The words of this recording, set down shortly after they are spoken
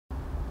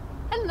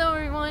Hello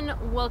everyone,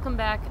 welcome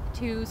back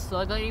to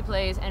Sluglady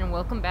Plays, and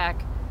welcome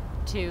back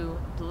to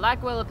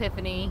Blackwell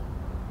Epiphany.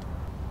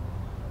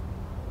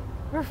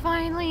 We're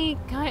finally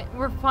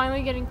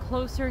getting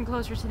closer and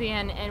closer to the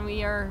end, and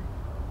we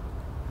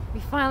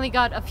finally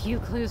got a few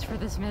clues for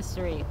this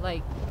mystery.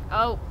 Like,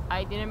 oh,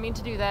 I didn't mean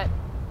to do that.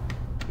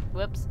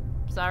 Whoops,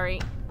 sorry.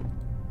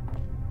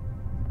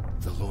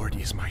 The Lord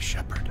is my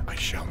shepherd, I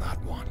shall not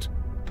want.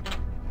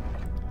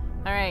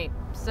 Alright,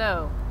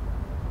 so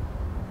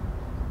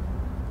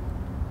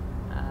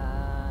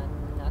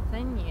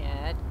nothing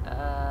yet.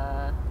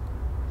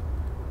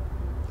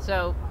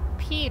 So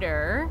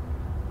Peter,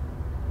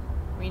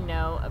 we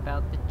know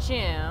about the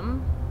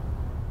gym,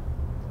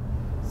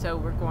 so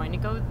we're going to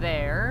go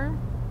there.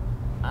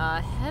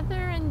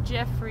 Heather and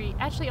Jeffrey,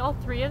 actually all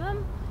three of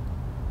them,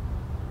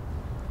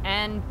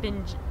 and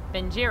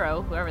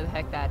Benjiro, whoever the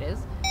heck that is.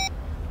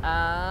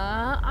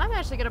 I'm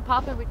actually gonna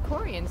pop in with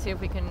Corey and see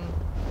if we can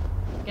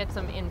get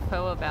some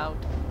info about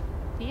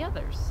the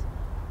others.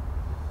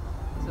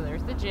 So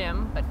there's the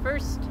gym, but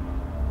first,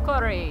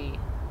 Corey.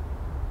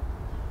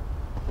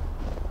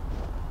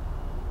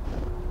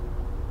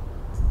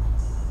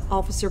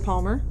 Officer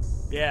Palmer?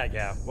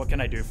 Yeah, what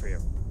can I do for you?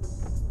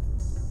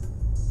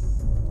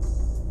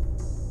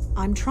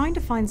 I'm trying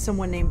to find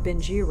someone named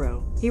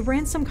Benjiro. He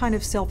ran some kind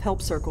of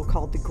self-help circle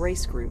called the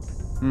Grace Group.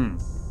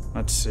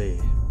 Let's see.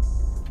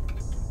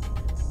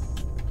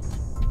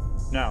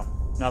 No,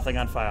 nothing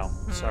on file.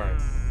 Sorry.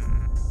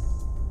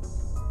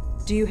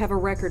 Do you have a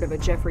record of a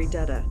Jeffrey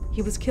Dutta?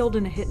 He was killed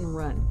in a hit and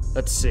run.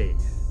 Let's see.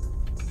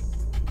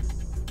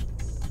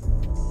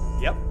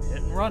 Yep,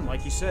 hit and run,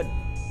 like you said.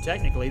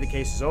 Technically, the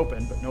case is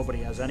open, but nobody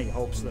has any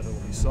hopes that it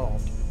will be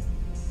solved.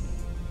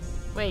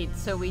 Wait,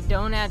 so we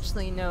don't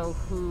actually know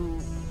who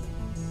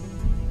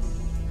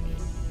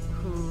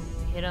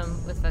hit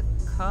him with a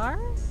car?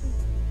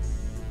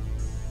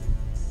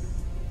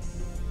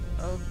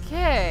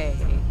 Okay.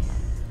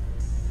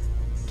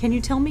 Can you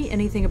tell me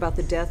anything about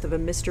the death of a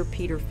Mr.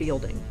 Peter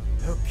Fielding?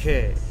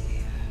 Okay,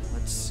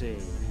 let's see.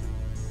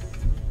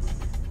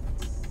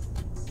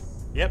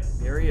 Yep,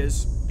 here he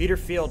is. Peter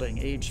Fielding,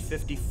 age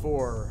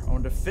 54,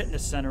 owned a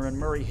fitness center in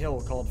Murray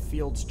Hill called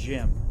Field's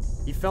Gym.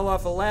 He fell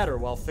off a ladder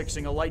while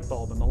fixing a light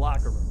bulb in the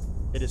locker room,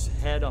 hit his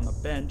head on the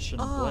bench, and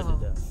bled to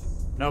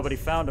death. Nobody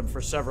found him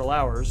for several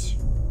hours.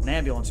 An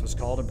ambulance was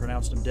called and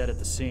pronounced him dead at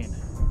the scene.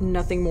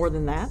 Nothing more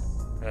than that?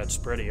 That's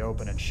pretty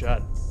open and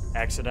shut.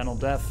 Accidental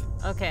death.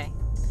 Okay.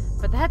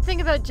 But that thing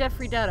about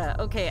Jeffrey Dutta,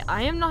 okay,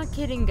 I am not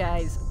kidding,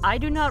 guys. I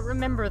do not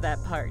remember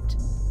that part.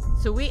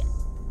 So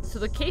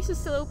the case is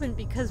still open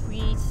because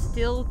we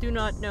still do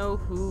not know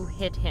who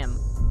hit him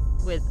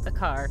with a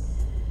car.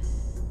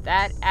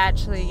 That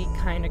actually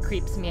kind of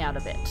creeps me out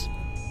a bit.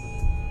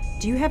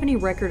 Do you have any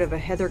record of a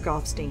Heather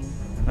Goffstein?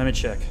 Let me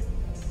check.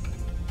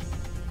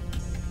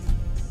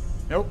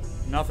 Nope,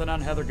 nothing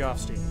on Heather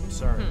Goffstein.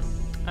 Sorry.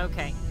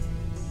 Okay.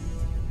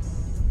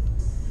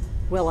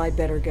 Well, I'd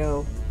better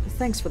go.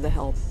 Thanks for the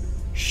help.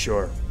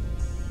 Sure.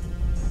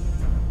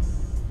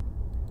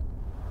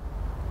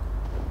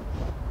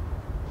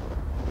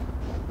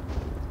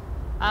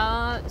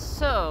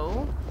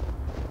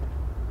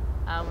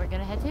 We're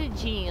gonna head to the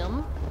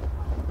gym.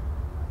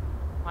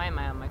 Why am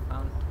I on my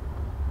phone?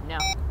 No.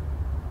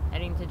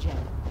 Heading to gym.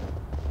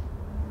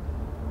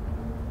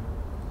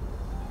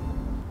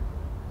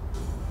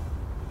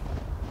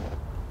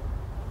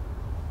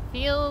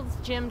 Fields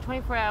Gym,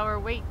 24-hour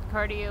weight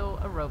cardio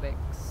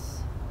aerobics.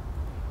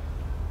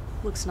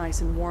 Looks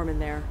nice and warm in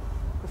there.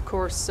 Of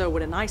course, so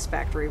would an ice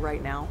factory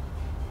right now.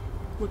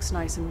 Looks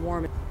nice and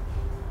warm.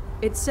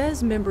 It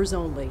says members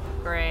only.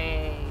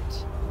 Great.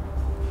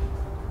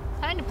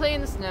 Time to play in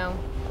the snow.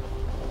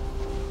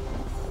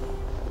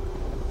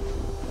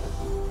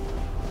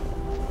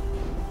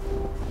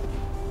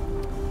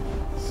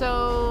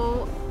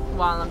 So,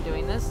 while I'm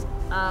doing this,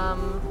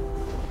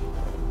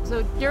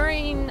 so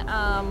during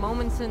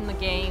moments in the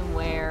game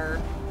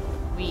where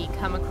we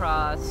come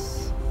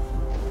across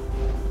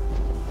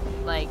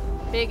like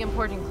big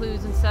important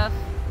clues and stuff,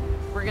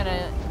 we're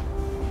gonna...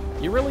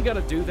 You really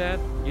gotta do that?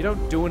 You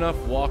don't do enough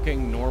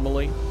walking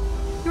normally?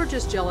 You're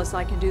just jealous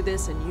I can do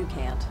this and you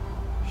can't.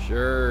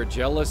 Sure,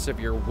 jealous of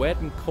your wet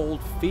and cold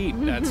feet,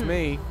 that's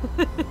me.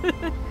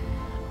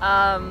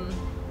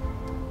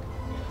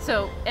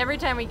 So every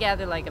time we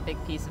gather like a big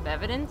piece of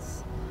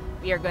evidence,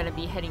 we are going to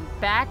be heading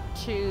back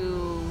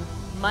to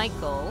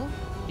Michael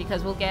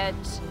because we'll get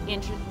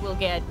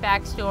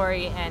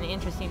backstory and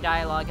interesting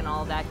dialogue and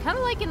all of that. Kind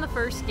of like in the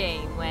first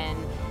game when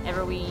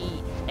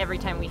every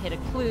time we hit a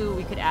clue,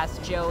 we could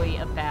ask Joey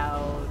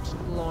about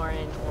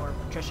Lauren or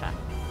Patricia.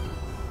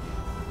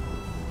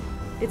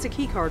 It's a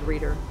keycard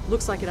reader.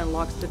 Looks like it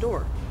unlocks the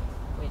door.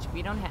 Which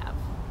we don't have.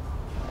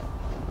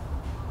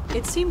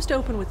 It seems to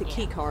open with a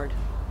keycard.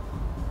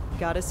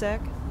 Got a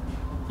sec?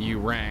 You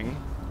rang.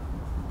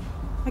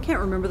 I can't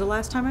remember the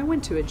last time I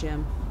went to a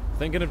gym.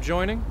 Thinking of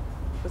joining?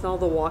 With all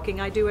the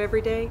walking I do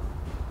every day,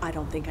 I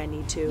don't think I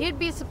need to. You'd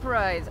be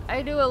surprised.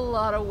 I do a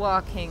lot of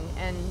walking,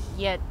 and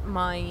yet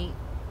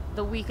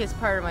the weakest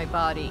part of my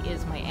body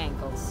is my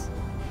ankles.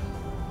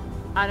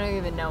 I don't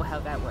even know how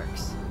that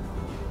works.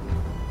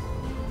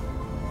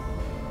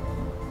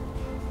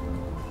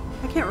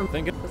 I can't remember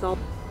Think with all...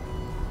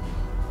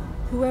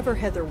 Whoever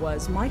Heather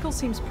was, Michael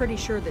seems pretty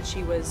sure that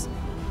she was,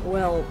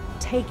 well,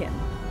 taken,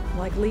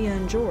 like Leah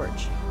and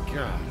George.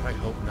 God, I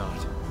hope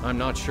not. I'm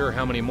not sure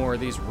how many more of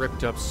these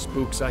ripped-up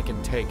spooks I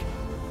can take.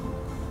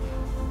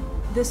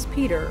 This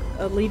Peter,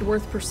 a lead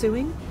worth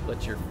pursuing?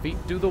 Let your feet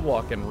do the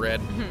walking,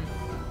 Red.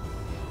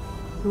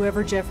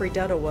 Whoever Jeffrey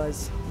Dutta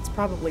was, it's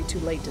probably too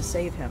late to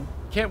save him.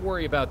 Can't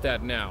worry about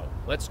that now.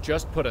 Let's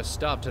just put a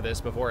stop to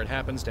this before it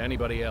happens to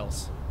anybody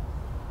else.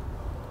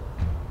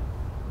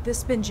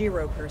 This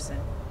Benjiro person.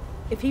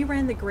 If he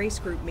ran the Grace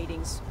Group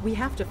meetings, we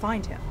have to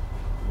find him.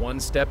 One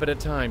step at a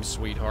time,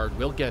 sweetheart.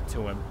 We'll get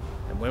to him.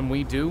 And when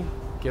we do,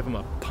 give him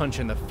a punch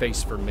in the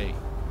face for me.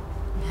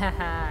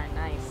 Haha,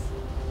 nice.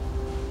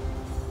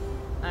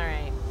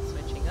 Alright,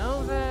 switching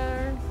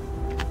over.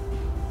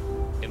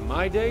 In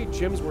my day,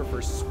 gyms were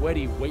for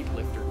sweaty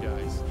weightlifter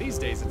guys. These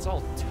days, it's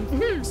all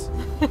toothpicks.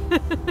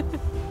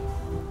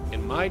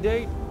 In my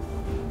day,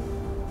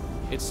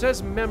 it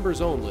says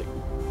members only.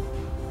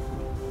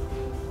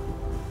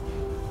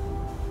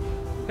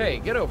 Hey,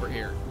 get over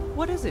here.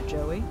 What is it,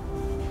 Joey?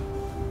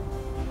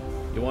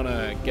 You want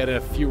to get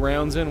a few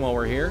rounds in while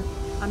we're here?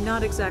 I'm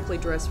not exactly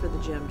dressed for the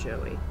gym,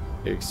 Joey.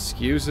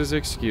 Excuses,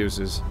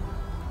 excuses.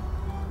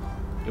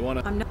 You want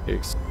to... I'm not...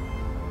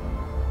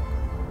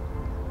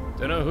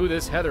 Don't know who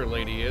this Heather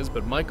lady is,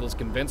 but Michael's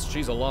convinced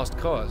she's a lost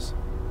cause.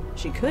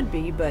 She could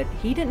be, but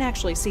he didn't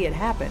actually see it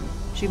happen.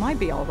 She might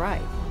be all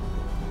right.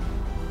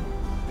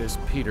 This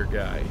Peter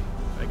guy.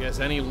 I guess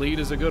any lead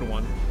is a good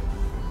one.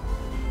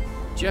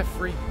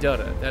 Jeffrey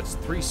Dutta. That's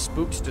 3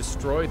 spooks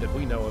destroyed that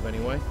we know of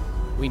anyway.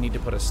 We need to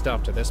put a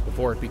stop to this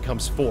before it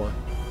becomes 4.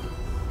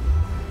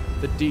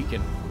 The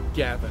Deacon,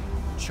 Gavin,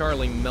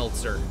 Charlie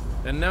Meltzer,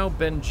 and now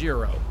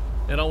Benjiro.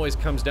 It always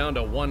comes down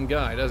to one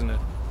guy, doesn't it?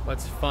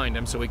 Let's find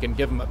him so we can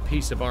give him a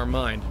piece of our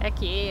mind.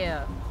 Heck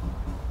yeah.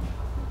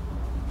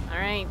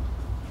 Alright.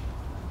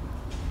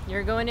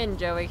 You're going in,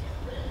 Joey.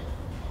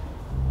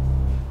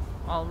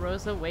 While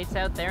Rosa waits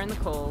out there in the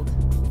cold.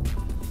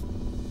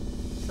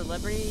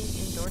 Celebrity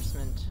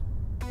endorsement.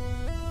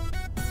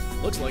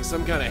 Looks like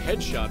some kind of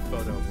headshot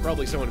photo.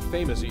 Probably someone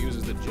famous who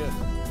uses the gym.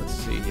 Let's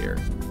see here.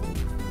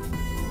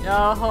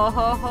 Oh ho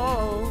ho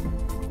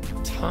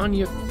ho.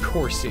 Tanya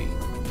Corsi.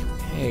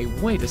 Hey,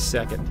 wait a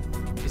second.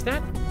 Is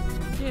that...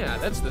 Yeah,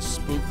 that's the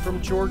spook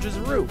from George's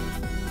roof.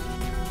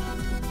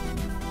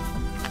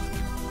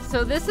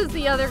 So this is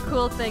the other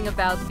cool thing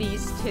about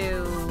these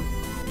two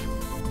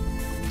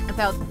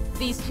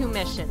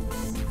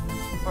missions.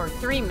 Or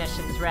 3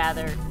 missions,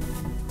 rather.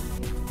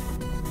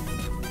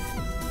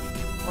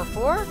 Or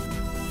 4?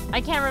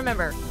 I can't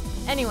remember.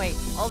 Anyway,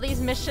 all these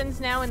missions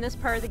now in this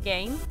part of the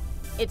game,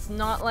 it's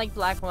not like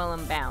Blackwell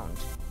Unbound.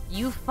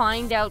 You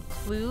find out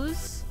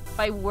clues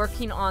by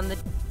working on the...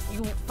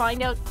 You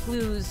find out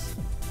clues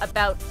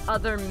about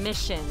other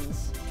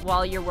missions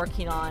while you're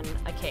working on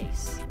a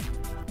case.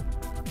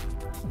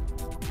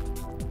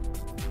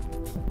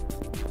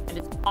 And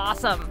it's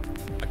awesome.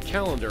 A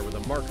calendar with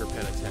a marker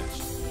pen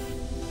attached.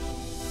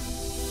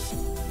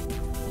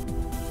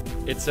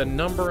 It's a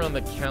number on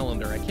the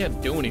calendar. I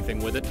can't do anything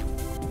with it.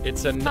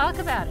 It's a... Talk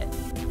about it.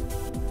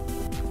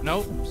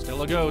 Nope,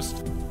 still a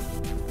ghost.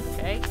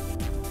 Okay.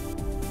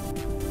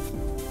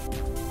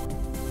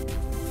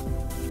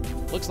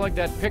 Looks like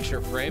that picture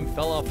frame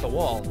fell off the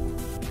wall.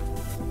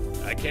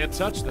 I can't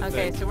touch the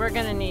Okay, thing. so we're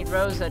gonna need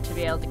Rosa to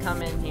be able to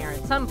come in here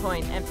at some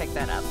point and pick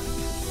that up.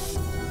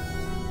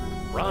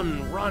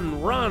 Run, run,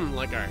 run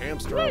like a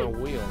hamster on a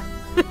wheel.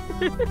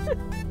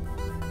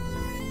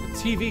 The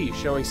TV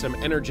showing some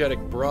energetic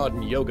broad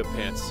in yoga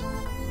pants.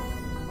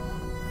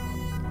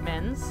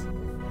 Men's,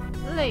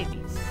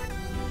 ladies.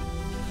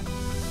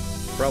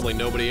 Probably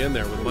nobody in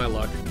there with my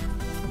luck.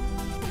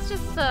 Let's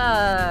just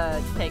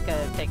take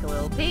a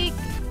little peek.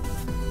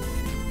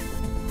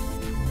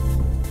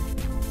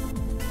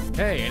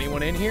 Hey,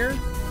 anyone in here?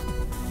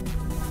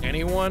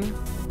 Anyone?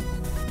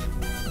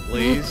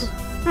 Please?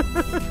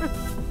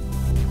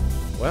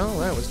 Well,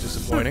 that was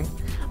disappointing.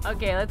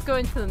 Okay, let's go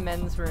into the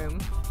men's room.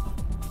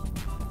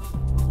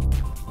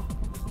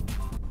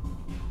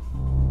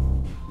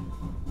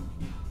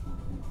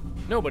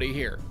 Nobody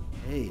here.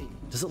 Hey,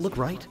 does it look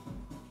right?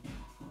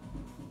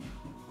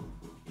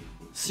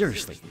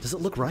 Seriously, does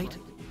it look right?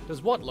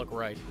 Does what look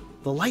right?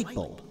 The light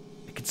bulb.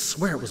 I could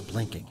swear it was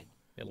blinking.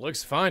 It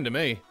looks fine to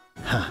me.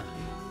 Huh.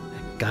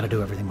 Gotta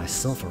do everything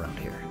myself around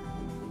here.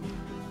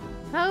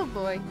 Oh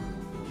boy.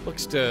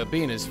 Looks to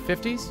be in his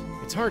 50s?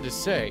 It's hard to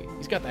say.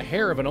 He's got the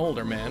hair of an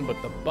older man,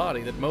 but the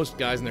body that most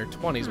guys in their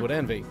 20s would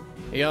envy.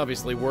 He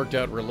obviously worked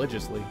out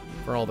religiously,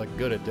 for all the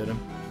good it did him.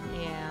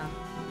 Yeah.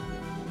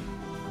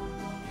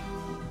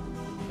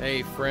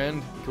 Hey,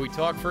 friend, can we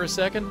talk for a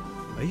second?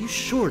 Are you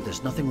sure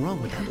there's nothing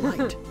wrong with that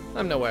light?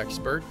 I'm no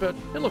expert, but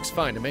it looks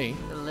fine to me.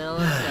 A little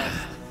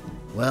obsessed.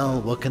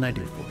 Well, what can I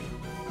do for you?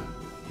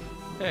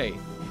 Hey,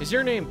 is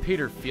your name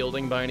Peter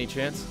Fielding by any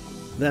chance?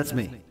 That's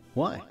me.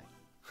 Why?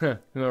 Huh,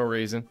 no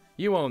reason.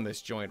 You own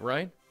this joint,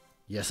 right?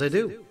 Yes, I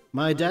do.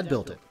 My dad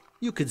built it.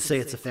 You could say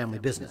it's a family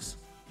business.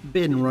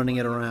 Been running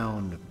it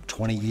around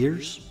 20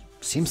 years?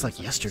 Seems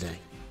like yesterday.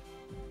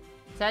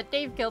 Is that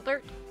Dave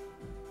Gilbert?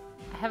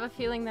 I have a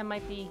feeling that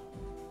might be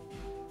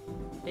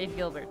Dave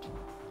Gilbert.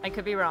 I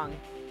could be wrong.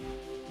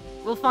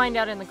 We'll find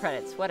out in the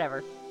credits,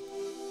 whatever.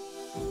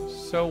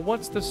 So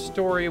what's the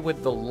story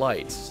with the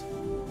lights?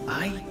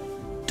 I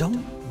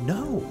don't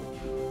know.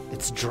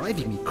 It's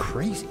driving me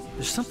crazy.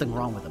 There's something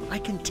wrong with them. I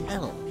can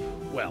tell.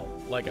 Well,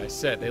 like I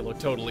said, they look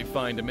totally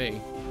fine to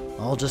me.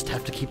 I'll just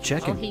have to keep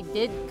checking. Oh, he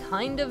did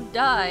kind of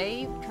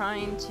die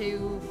trying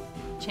to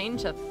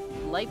change a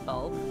light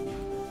bulb.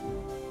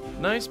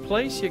 Nice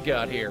place you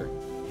got here.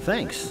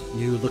 Thanks.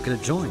 You looking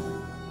to join?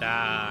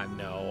 Ah,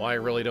 no, I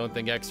really don't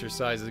think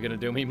exercise is gonna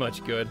do me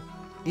much good.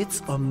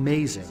 It's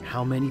amazing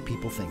how many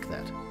people think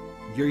that.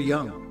 You're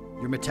young.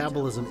 Your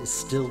metabolism is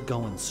still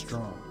going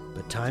strong.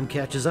 But time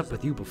catches up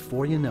with you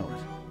before you know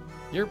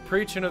it. You're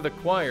preaching to the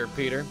choir,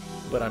 Peter,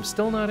 but I'm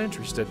still not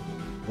interested.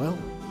 Well,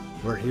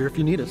 we're here if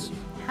you need us.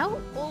 How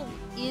old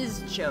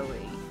is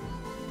Joey?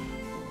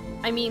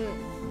 I mean,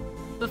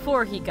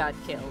 before he got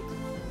killed.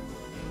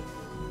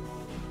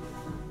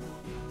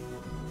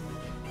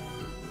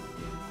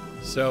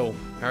 So,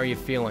 how are you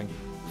feeling?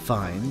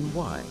 Fine.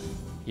 Why?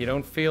 You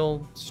don't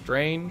feel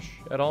strange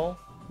at all?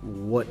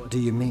 What do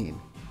you mean?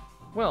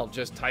 Well,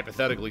 just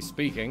hypothetically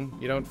speaking,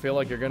 you don't feel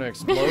like you're gonna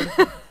explode?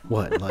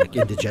 What, like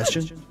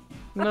indigestion?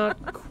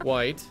 Not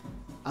quite.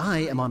 I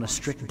am on a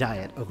strict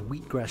diet of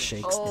wheatgrass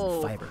shakes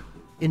Oh. and fiber.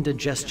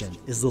 Indigestion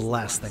is the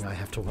last thing I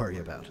have to worry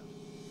about.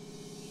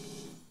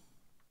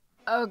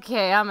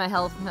 Okay, I'm a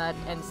health nut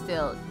and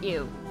still,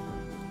 ew.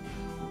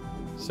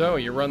 So,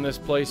 you run this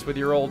place with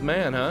your old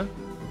man, huh?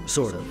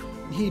 Sort of.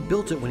 He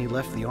built it when he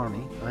left the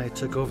army. I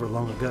took over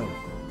long ago.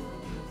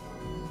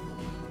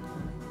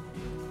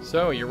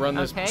 So, you run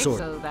this... Okay, Sort.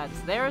 so that's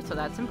there, so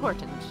that's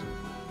important.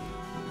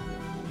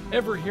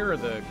 Ever hear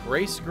of the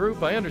Grace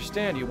Group? I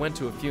understand you went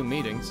to a few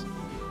meetings.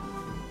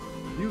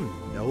 You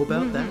know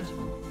about that?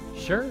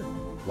 Sure.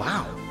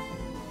 Wow.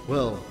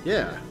 Well,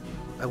 yeah.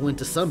 I went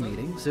to some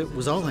meetings. It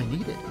was all I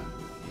needed.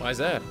 Why's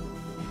that?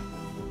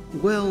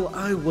 Well,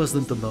 I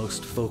wasn't the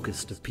most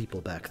focused of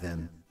people back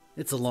then.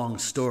 It's a long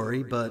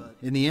story, but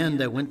in the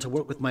end, I went to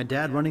work with my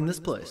dad running this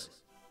place.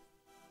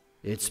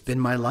 It's been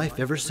my life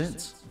ever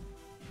since.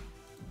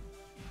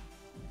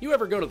 You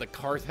ever go to the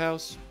Carth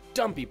House?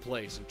 Dumpy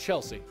place in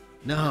Chelsea.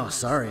 No,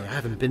 sorry, I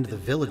haven't been to the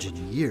village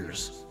in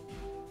years.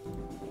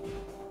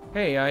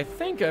 Hey, I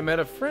think I met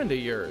a friend of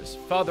yours,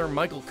 Father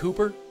Michael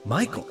Cooper.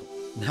 Michael?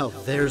 Now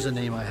there's a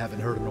name I haven't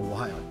heard in a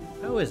while.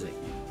 How is he?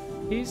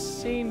 He's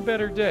seen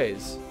better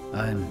days.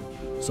 I'm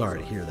sorry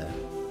to hear that.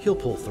 He'll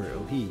pull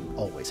through. He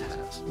always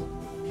has.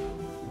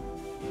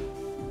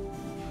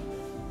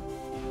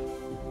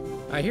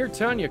 I hear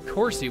Tanya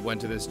Corsi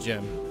went to this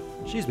gym.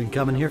 She's been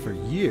coming here for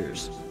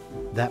years.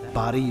 That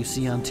body you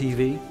see on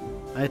TV,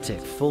 I take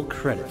full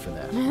credit for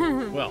that.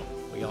 Well,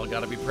 we all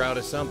gotta be proud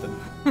of something.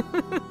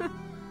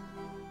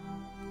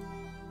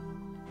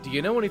 Do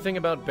you know anything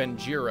about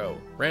Benjiro?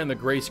 Ran the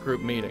Grace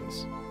Group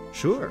meetings.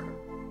 Sure.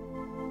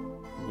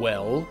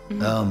 Well?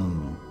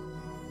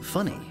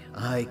 Funny.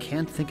 I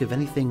can't think of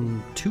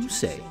anything to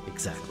say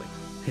exactly.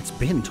 It's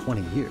been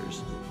 20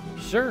 years.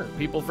 Sure,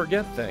 people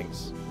forget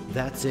things.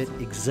 That's it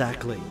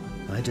exactly.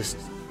 I just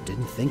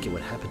didn't think it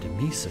would happen to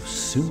me so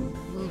soon.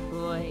 Oh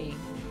boy.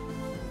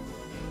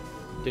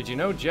 Did you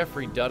know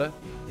Jeffrey Dutta?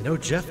 You know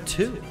Jeff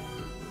too.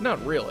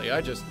 Not really,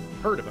 I just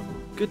heard of him.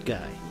 Good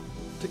guy.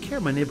 Took care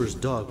of my neighbor's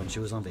dog when she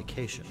was on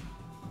vacation.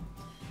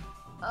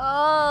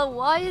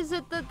 Why is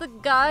it that the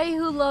guy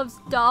who loves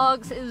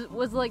dogs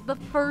was like the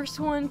first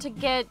one to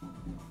get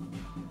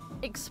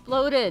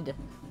exploded?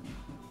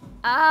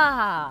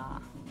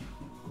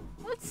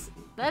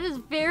 That is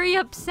very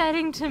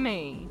upsetting to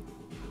me.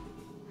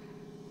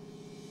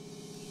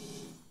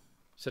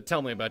 So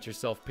tell me about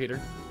yourself, Peter.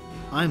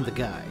 I'm the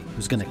guy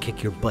who's gonna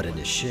kick your butt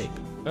into shape.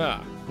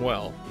 Ah,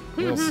 well,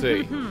 we'll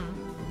see.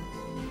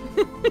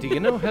 Do you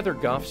know Heather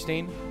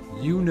Goffstein?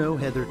 You know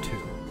Heather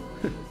too.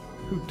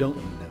 Who don't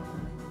you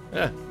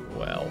know?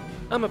 Well,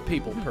 I'm a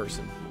people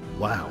person.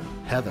 Wow,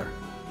 Heather.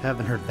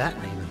 Haven't heard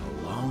that name in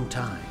a long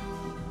time.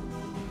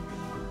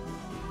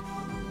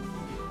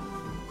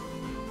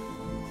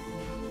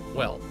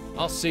 Well,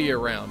 I'll see you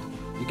around.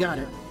 You got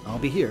it. I'll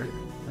be here.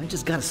 I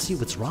just gotta see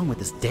what's wrong with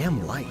this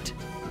damn light.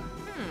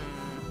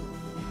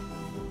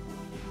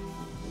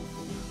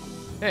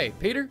 Hey,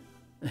 Peter?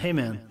 Hey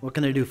man, what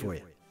can I do for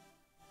you?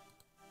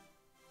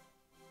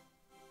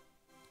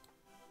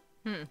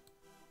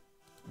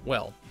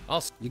 Well,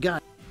 You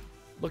got it.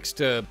 looks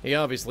to... He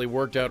obviously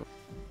worked out...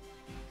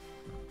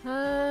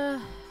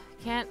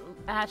 Can't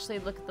actually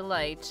look at the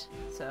light,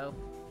 so.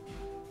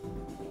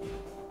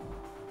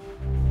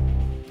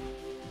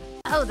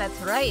 Oh, that's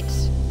right.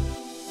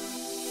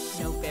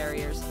 No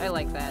barriers. I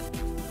like that.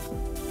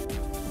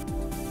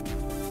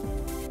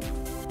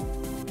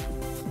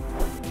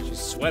 She's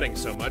sweating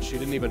so much she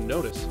didn't even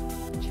notice.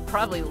 She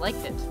probably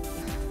liked it.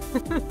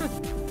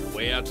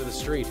 Way out to the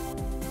street.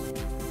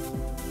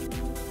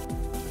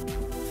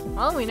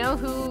 Well, we know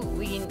who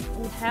we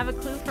have a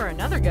clue for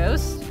another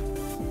ghost.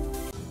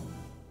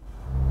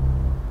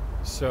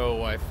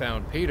 So I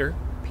found Peter.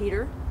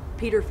 Peter?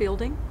 Peter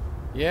Fielding?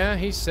 Yeah,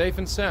 he's safe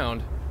and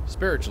sound.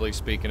 Spiritually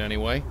speaking,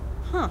 anyway.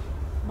 Huh.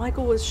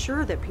 Michael was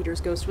sure that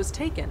Peter's ghost was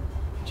taken.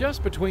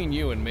 Just between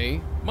you and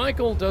me,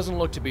 Michael doesn't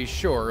look to be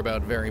sure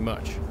about very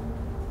much.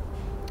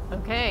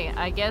 Okay,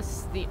 I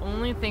guess the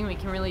only thing we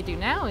can really do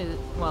now is,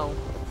 well,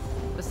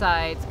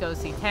 besides go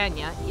see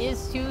Tanya,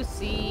 is to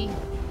see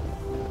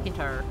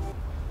Peter.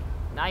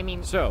 I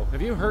mean... So,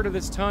 have you heard of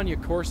this Tanya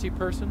Corsi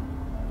person?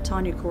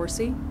 Tanya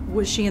Corsi?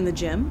 Was she in the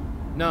gym?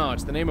 No,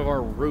 it's the name of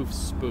our roof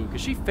spook.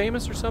 Is she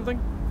famous or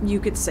something? You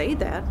could say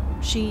that.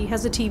 She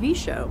has a TV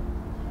show.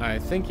 I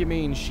think you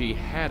mean she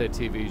had a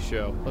TV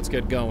show. Let's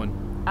get going.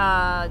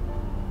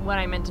 What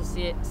I meant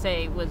to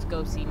say was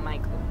go see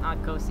Michael,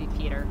 not go see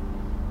Peter.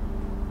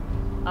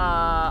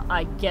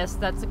 I guess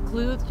that's a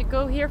clue to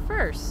go here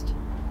first.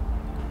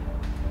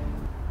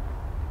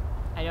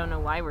 I don't know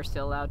why we're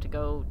still allowed to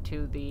go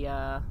to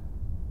the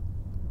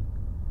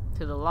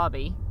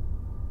lobby.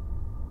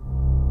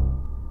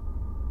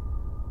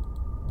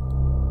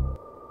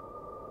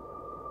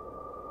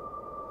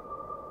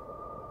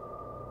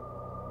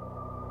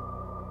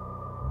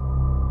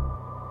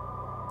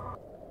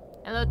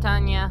 Hello,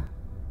 Tanya.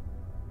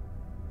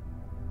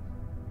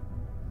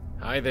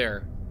 Hi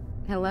there.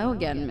 Hello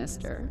again,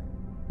 mister.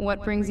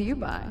 What brings you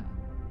by?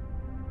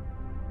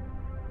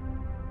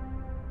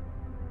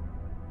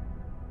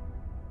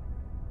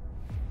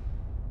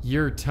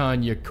 You're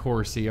Tanya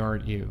Corsi,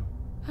 aren't you?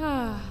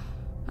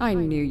 I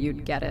knew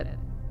you'd get it.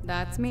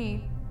 That's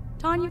me,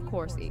 Tanya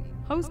Corsi,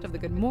 host of the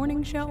Good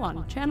Morning Show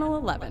on Channel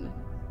 11.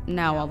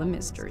 Now all the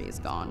mystery is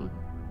gone.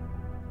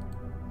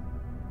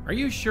 Are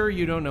you sure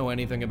you don't know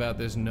anything about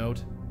this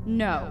note?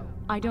 No,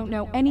 I don't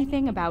know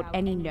anything about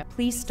any note.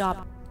 Please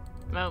stop.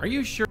 No. Are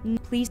you sure?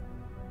 Please.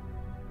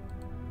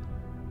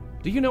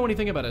 Do you know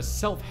anything about a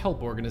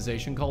self-help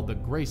organization called the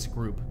Grace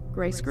Group?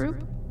 Grace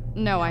Group?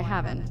 No, I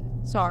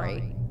haven't.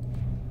 Sorry.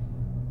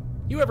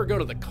 You ever go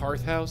to the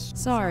Carth House?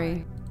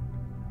 Sorry.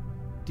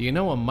 Do you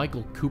know a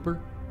Michael Cooper?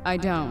 I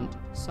don't.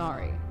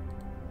 Sorry.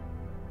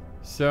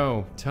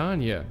 So,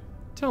 Tanya,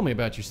 tell me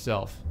about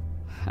yourself.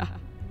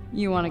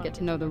 You want to get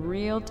to know the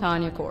real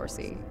Tanya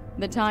Corsi.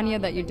 The Tanya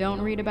that you don't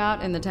read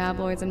about in the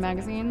tabloids and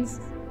magazines?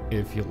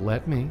 If you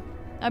let me.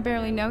 I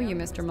barely know you,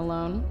 Mr.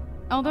 Malone.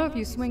 Although if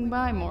you swing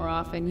by more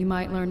often, you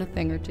might learn a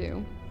thing or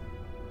two.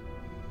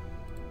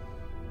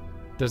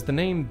 Does the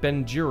name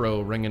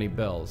Benjiro ring any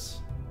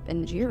bells?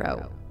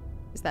 Benjiro?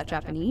 Is that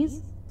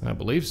Japanese? I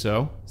believe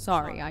so.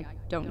 Sorry, I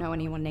don't know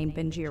anyone named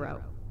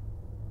Benjiro.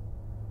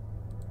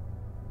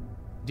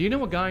 Do you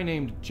know a guy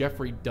named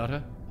Jeffrey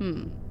Dutta?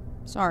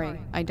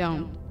 Sorry, I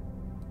don't.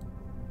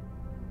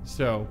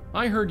 So,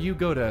 I heard you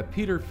go to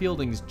Peter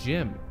Fielding's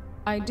gym.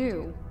 I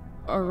do.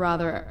 Or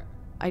rather,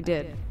 I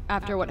did.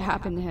 After what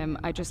happened to him,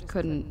 I just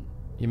couldn't...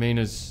 You mean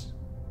his...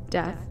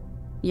 Death?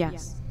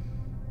 Yes.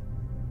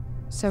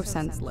 So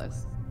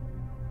senseless.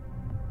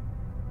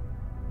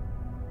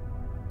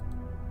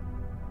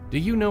 Do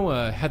you know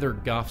a Heather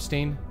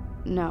Goffstein?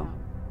 No.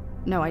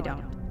 No, I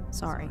don't.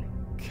 Sorry.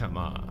 Come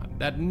on,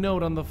 that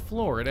note on the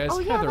floor, it has Oh,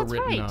 yeah, Heather that's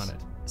written right. on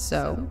it.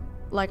 So,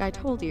 like I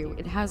told you,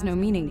 it has no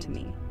meaning to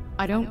me.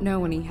 I don't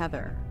know any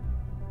Heather.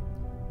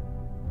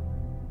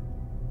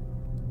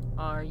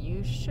 Are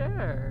you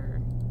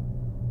sure?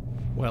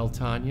 Well,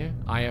 Tanya,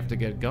 I have to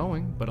get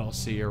going, but I'll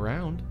see you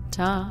around.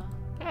 Ta.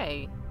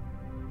 Okay.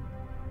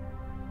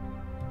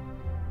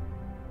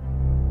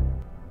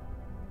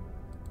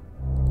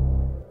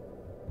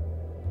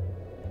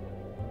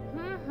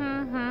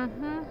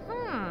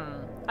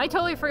 I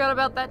totally forgot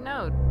about that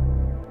note.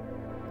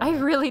 I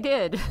really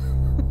did.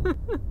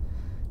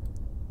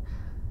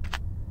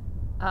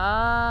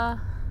 10-11?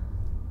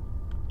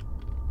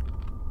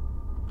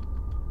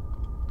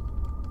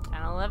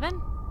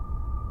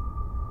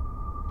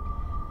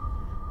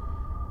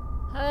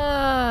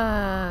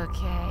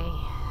 Okay.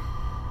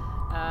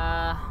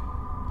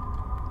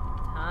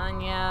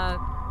 Tanya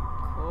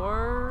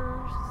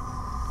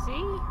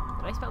Corsi?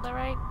 Did I spell that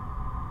right?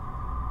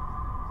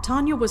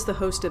 Tanya was the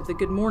host of the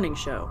Good Morning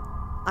Show.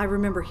 I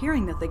remember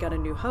hearing that they got a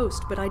new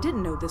host, but I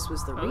didn't know this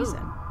was the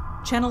reason.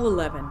 Channel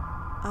 11.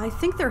 I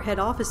think their head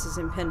office is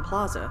in Penn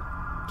Plaza.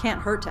 Can't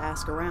hurt to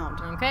ask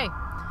around. Okay.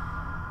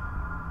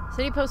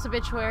 City Post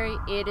obituary.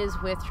 It is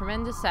with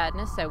tremendous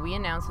sadness that we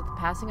announce the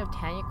passing of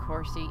Tanya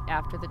Corsi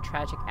after the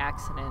tragic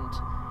accident.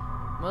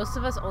 Most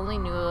of us only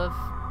knew of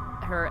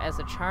her as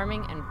a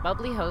charming and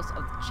bubbly host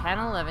of the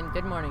Channel 11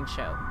 Good Morning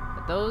Show.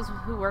 But those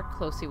who worked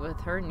closely with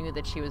her knew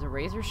that she was a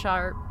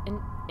razor-sharp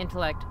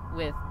intellect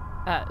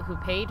who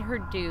paid her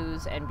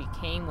dues and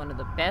became one of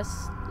the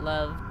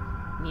best-loved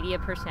media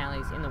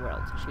personalities in the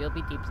world. She will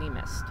be deeply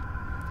missed.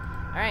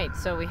 Alright,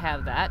 so we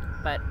have that,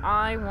 but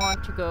I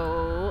want to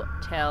go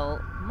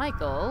tell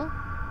Michael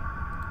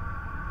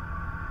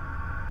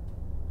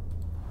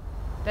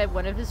that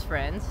one of his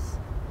friends...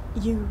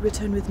 You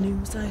return with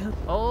news, I hope?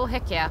 Oh,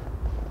 heck yeah.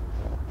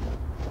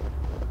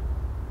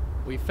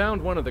 We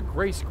found one of the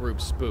Grace Group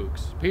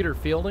spooks, Peter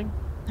Fielding.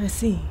 I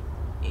see.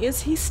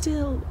 Is he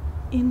still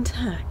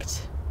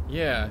intact?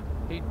 Yeah,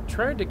 he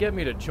tried to get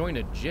me to join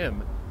a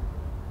gym.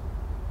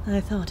 I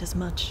thought as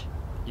much.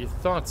 You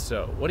thought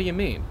so? What do you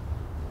mean?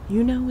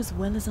 You know as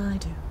well as I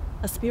do.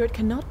 A spirit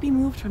cannot be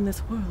moved from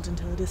this world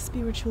until it is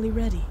spiritually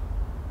ready.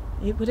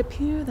 It would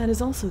appear that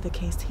is also the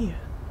case here.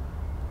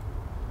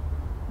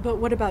 But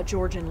what about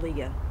George and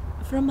Leah?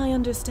 From my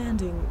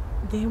understanding,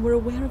 they were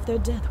aware of their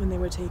death when they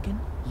were taken.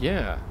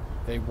 Yeah,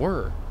 they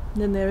were.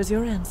 Then there is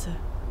your answer.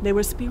 They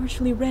were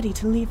spiritually ready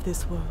to leave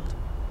this world,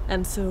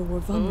 and so were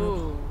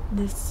vulnerable.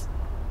 This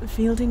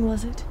Fielding,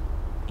 was it?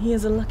 He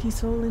is a lucky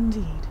soul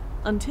indeed.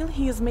 Until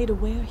he is made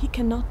aware, he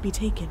cannot be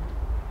taken.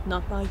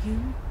 Not by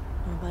you,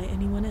 or by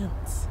anyone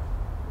else.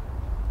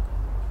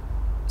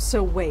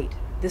 So wait,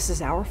 this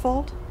is our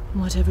fault?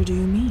 Whatever do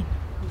you mean?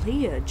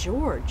 Leah,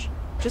 George.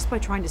 Just by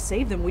trying to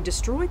save them, we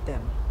destroyed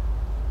them.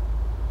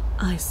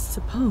 I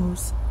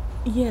suppose.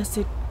 Yes,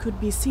 it could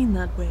be seen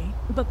that way.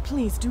 But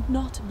please do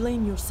not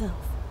blame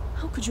yourself.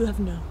 How could you have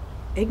known?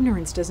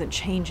 Ignorance doesn't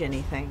change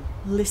anything.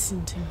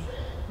 Listen to me.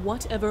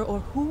 Whatever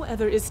or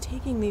whoever is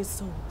taking these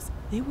souls,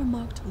 they were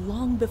marked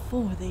long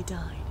before they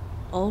died.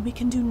 All we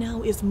can do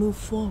now is move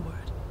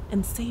forward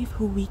and save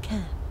who we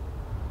can.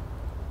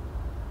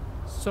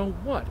 So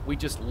what? We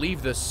just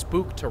leave the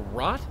spook to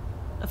rot?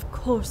 Of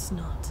course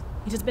not.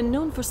 It has been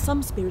known for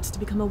some spirits to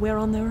become aware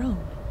on their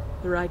own.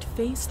 The right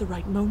face, the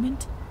right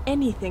moment,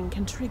 anything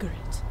can trigger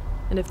it.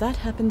 And if that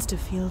happens to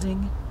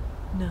Fielding,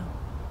 no.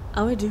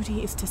 Our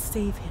duty is to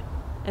save him,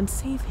 and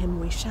save him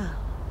we shall.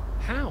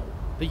 How?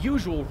 The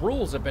usual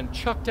rules have been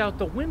chucked out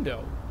the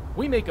window.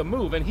 We make a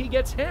move and he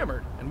gets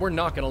hammered, and we're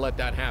not gonna let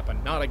that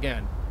happen, not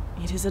again.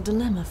 It is a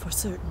dilemma for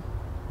certain.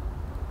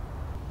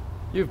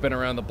 You've been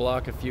around the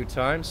block a few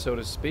times, so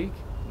to speak.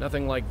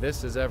 Nothing like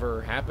this has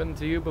ever happened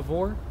to you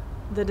before?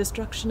 The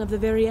destruction of the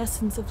very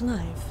essence of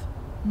life?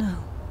 No.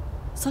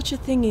 Such a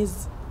thing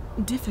is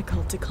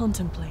difficult to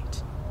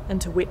contemplate, and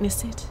to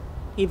witness it,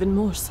 even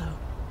more so.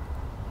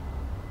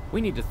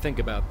 We need to think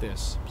about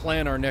this,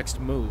 plan our next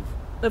move.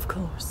 Of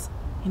course.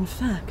 In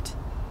fact,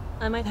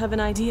 I might have an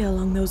idea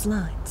along those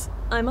lines.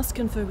 I must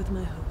confer with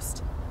my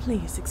host.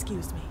 Please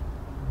excuse me.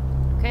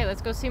 Okay,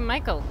 let's go see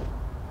Michael.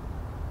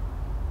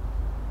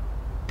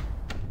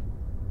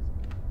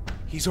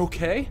 He's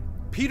okay?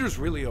 Peter's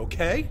really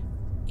okay?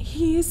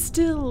 He is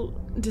still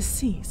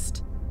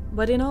deceased,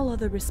 but in all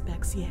other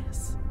respects,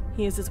 yes.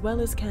 He is as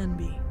well as can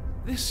be.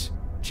 This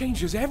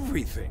changes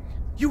everything.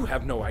 You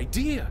have no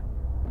idea.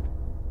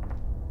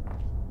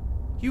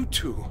 You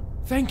two,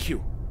 thank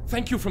you.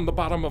 Thank you from the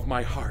bottom of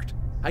my heart.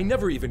 I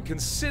never even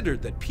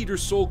considered that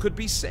Peter's soul could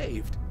be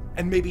saved.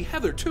 And maybe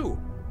Heather, too.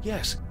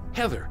 Yes,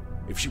 Heather.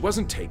 If she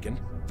wasn't taken,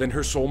 then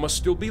her soul must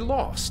still be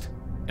lost.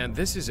 And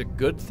this is a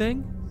good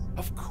thing?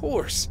 Of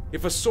course.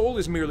 If a soul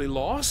is merely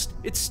lost,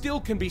 it still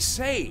can be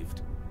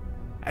saved.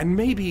 And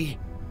maybe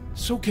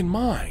so can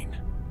mine.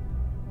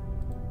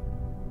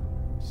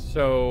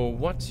 So,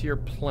 what's your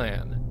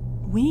plan?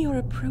 We are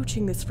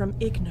approaching this from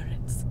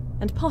ignorance,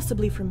 and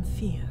possibly from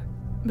fear.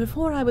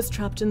 Before I was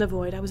trapped in the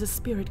void, I was a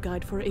spirit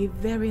guide for a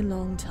very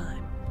long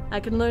time.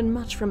 I can learn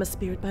much from a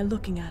spirit by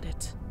looking at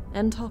it,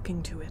 and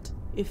talking to it.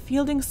 If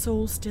Fielding's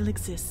soul still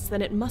exists,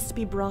 then it must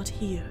be brought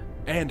here.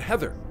 And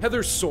Heather.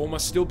 Heather's soul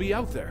must still be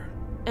out there.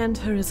 And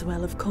her as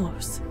well, of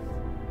course.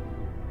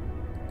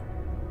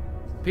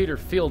 Peter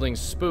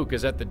Fielding's spook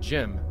is at the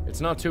gym.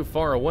 It's not too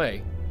far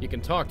away. You can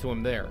talk to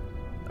him there.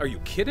 Are you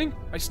kidding?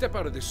 I step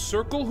out of this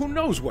circle, who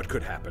knows what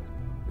could happen?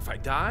 If I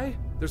die,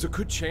 there's a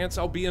good chance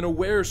I'll be an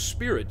aware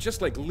spirit,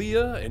 just like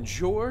Leah and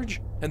George,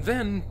 and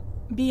then...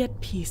 Be at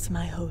peace,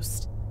 my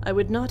host. I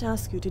would not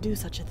ask you to do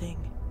such a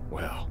thing.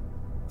 Well,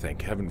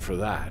 thank heaven for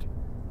that.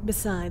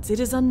 Besides, it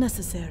is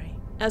unnecessary.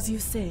 As you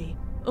say,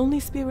 only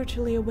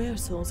spiritually aware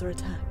souls are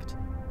attacked.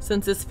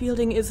 Since this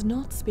Fielding is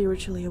not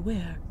spiritually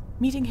aware,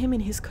 meeting him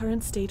in his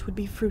current state would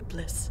be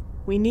fruitless.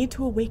 We need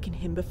to awaken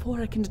him before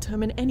I can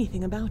determine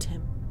anything about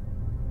him.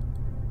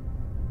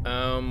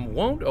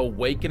 Won't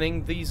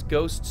awakening these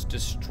ghosts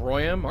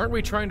destroy him? Aren't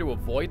we trying to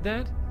avoid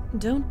that?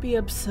 Don't be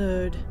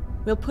absurd.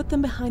 We'll put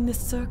them behind this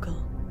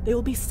circle. They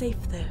will be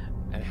safe there.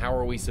 And how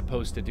are we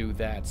supposed to do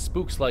that?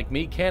 Spooks like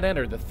me can't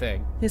enter the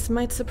thing. This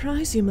might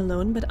surprise you,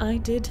 Malone, but I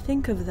did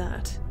think of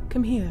that.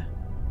 Come here.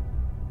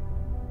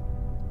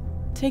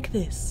 Take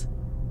this.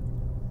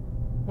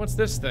 What's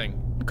this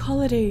thing?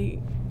 Call it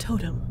a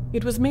totem.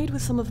 It was made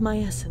with some of my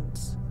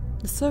essence.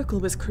 The circle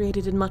was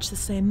created in much the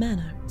same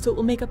manner, so it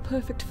will make a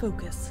perfect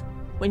focus.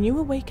 When you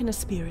awaken a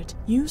spirit,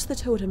 use the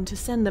totem to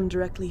send them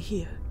directly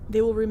here.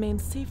 They will remain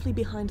safely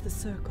behind the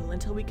circle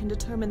until we can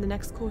determine the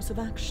next course of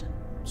action.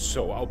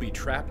 So I'll be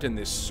trapped in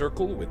this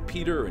circle with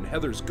Peter and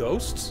Heather's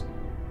ghosts?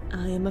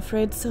 I am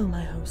afraid so,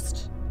 my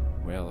host.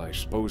 Well, I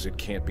suppose it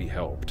can't be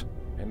helped.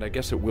 And I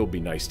guess it will be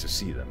nice to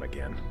see them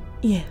again.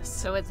 Yes.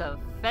 So it's a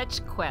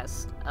fetch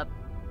quest, a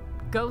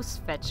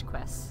ghost fetch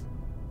quest.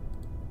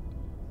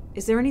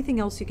 Is there anything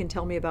else you can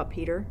tell me about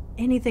Peter?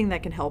 Anything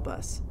that can help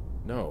us?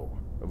 No.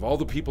 Of all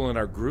the people in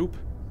our group,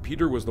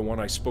 Peter was the one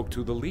I spoke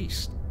to the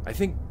least. I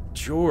think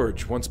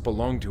George once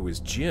belonged to his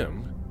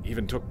gym,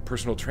 even took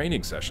personal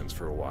training sessions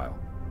for a while.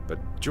 but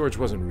George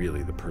wasn't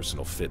really the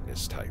personal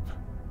fitness type.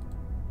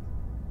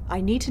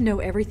 I need to know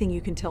everything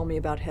you can tell me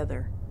about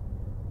Heather.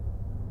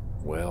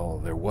 Well,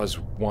 there was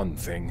one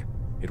thing.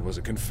 It was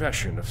a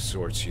confession of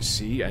sorts, you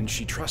see, and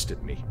she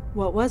trusted me.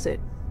 What was it?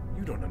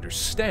 You don't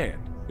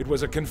understand. It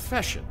was a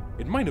confession.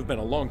 It might have been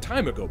a long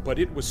time ago, but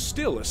it was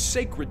still a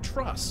sacred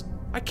trust.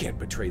 I can't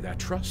betray that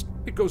trust.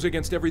 It goes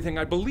against everything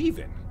I believe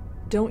in.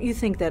 Don't you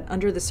think that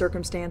under the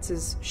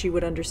circumstances, she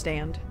would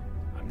understand?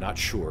 I'm not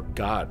sure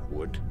God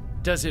would.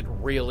 Does it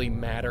really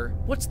matter?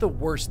 What's the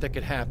worst that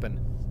could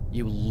happen?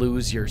 You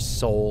lose your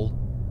soul?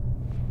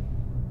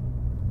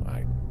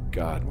 My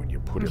God, when you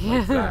put it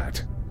like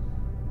that.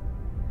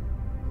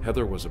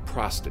 Heather was a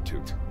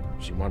prostitute.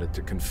 She wanted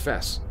to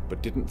confess,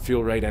 but didn't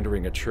feel right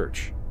entering a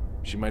church.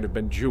 She might have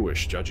been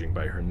Jewish, judging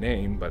by her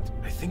name, but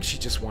I think she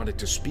just wanted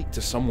to speak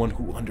to someone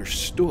who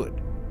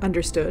understood.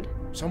 Understood?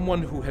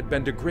 Someone who had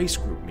been to grace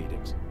group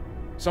meetings.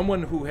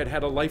 Someone who had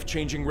had a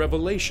life-changing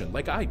revelation,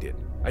 like I did.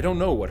 I don't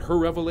know what her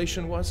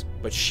revelation was,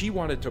 but she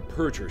wanted to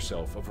purge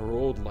herself of her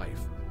old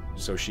life.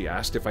 So she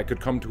asked if I could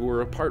come to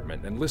her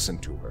apartment and listen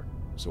to her.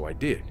 So I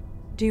did.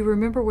 Do you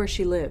remember where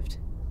she lived?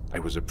 I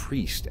was a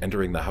priest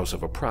entering the house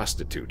of a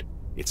prostitute.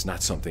 It's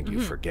not something you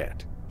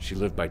forget. She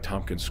lived by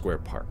Tompkins Square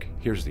Park.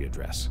 Here's the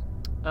address.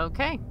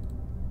 Okay.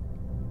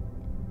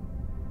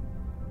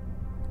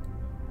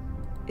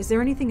 Is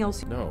there anything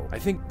else? No, I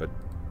think, but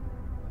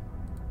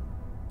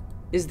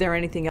Is there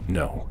anything else?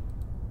 no.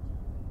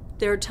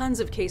 There are tons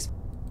of case...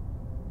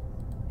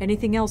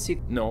 Anything else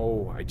you...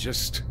 No,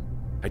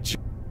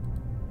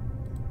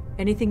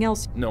 Anything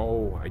else?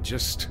 No, I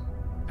just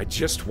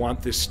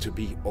want this to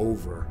be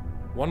over.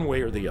 One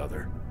way or the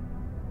other.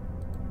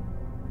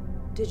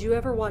 Did you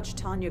ever watch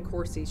Tanya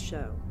Corsi's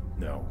show?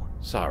 No,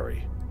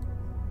 sorry.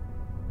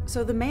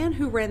 So the man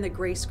who ran the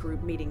Grace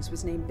Group meetings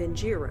was named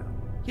Benjiro.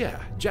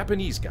 Yeah,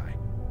 Japanese guy.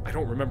 I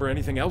don't remember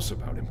anything else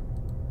about him.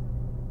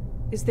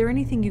 Is there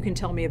anything you can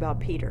tell me about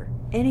Peter?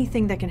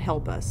 Anything that can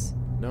help us?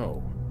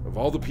 No. Of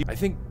all the people, I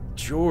think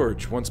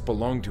George once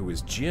belonged to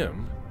his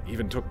gym.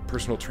 Even took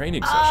personal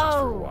training sessions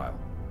for a while.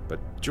 But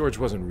George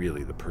wasn't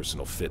really the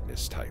personal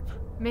fitness type.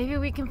 Maybe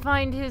we can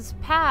find his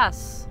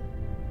pass.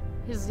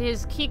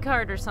 His key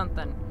card or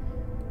something.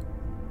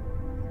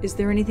 Is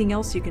there anything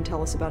else you can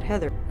tell us about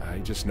Heather? I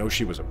just know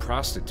she was a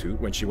prostitute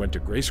when she went to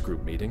Grace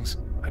Group meetings.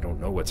 I don't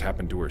know what's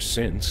happened to her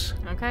since.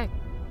 Okay.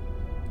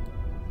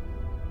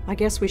 I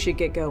guess we should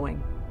get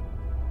going.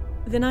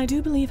 Then I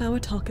do believe our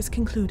talk is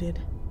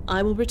concluded.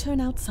 I will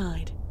return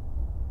outside.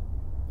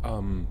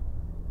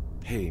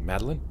 Hey,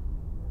 Madeline?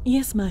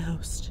 Yes, my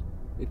host.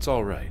 It's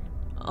all right.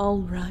 All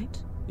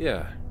right.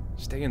 Yeah,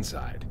 stay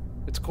inside.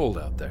 It's cold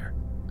out there.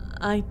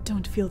 I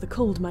don't feel the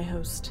cold, my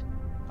host.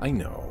 I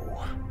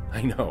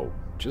know.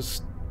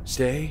 Just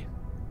stay,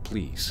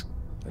 please.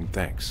 And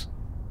thanks.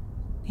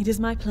 It is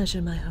my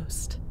pleasure, my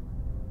host.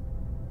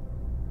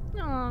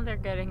 Oh, they're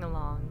getting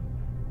along.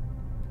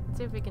 Let's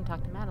see if we can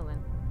talk to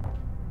Madeline.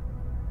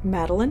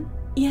 Madeline?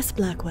 Yes,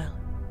 Blackwell.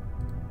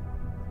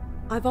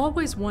 I've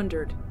always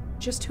wondered,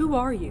 just who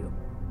are you?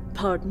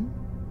 Pardon?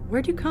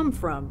 Where'd you come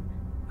from?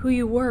 Who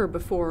you were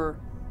before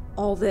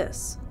all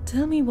this?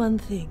 Tell me one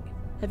thing.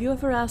 Have you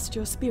ever asked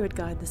your spirit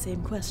guide the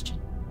same question?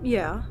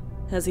 Yeah.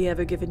 Has he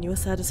ever given you a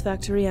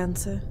satisfactory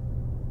answer?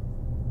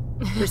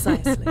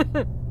 Precisely.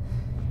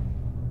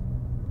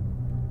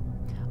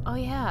 Oh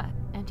yeah,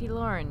 Auntie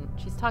Lauren.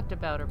 She's talked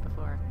about her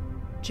before.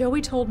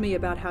 Joey told me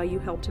about how you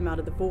helped him out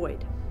of the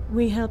void.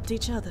 We helped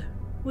each other.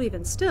 Well,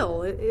 even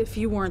still, if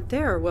you weren't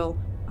there, well,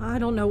 I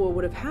don't know what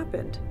would have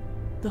happened.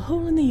 The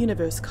hole in the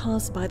universe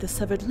caused by the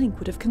severed link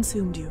would have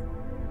consumed you.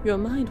 Your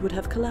mind would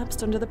have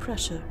collapsed under the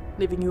pressure,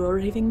 leaving you a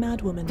raving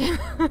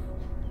madwoman.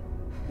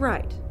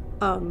 Right.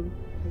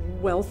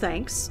 Well,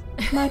 thanks.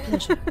 My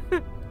pleasure.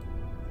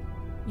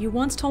 You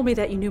once told me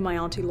that you knew my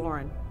Auntie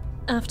Lauren.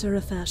 After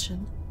a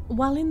fashion.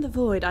 While in the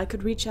void, I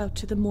could reach out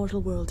to the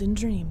mortal world in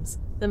dreams.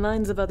 The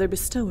minds of other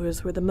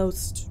bestowers were the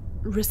most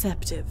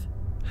receptive.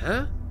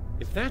 Huh?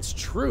 If that's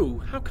true,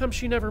 how come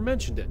she never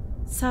mentioned it?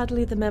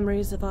 Sadly, the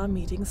memories of our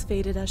meetings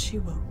faded as she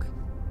woke.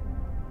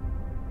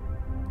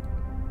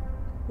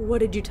 What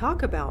did you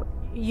talk about?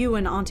 You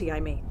and Auntie, I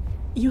mean.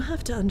 You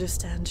have to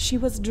understand, she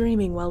was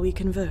dreaming while we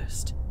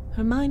conversed.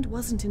 Her mind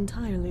wasn't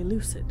entirely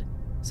lucid.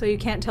 So you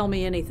can't tell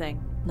me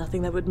anything?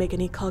 Nothing that would make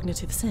any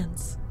cognitive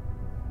sense.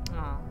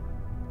 Aw.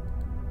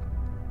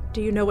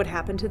 Do you know what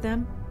happened to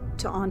them?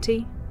 To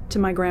Auntie? To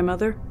my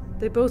grandmother?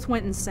 They both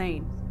went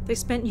insane. They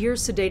spent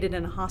years sedated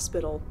in a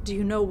hospital. Do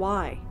you know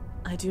why?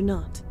 I do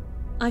not.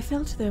 I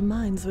felt their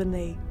minds when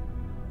they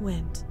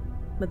went,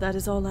 but that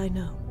is all I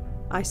know.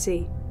 I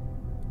see.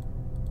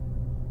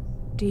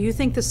 Do you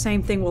think the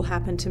same thing will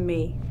happen to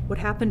me? What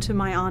happened to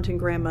my aunt and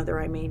grandmother,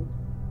 I mean?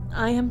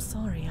 I am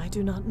sorry, I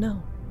do not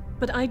know.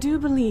 But I do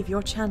believe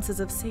your chances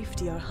of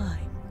safety are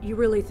high. You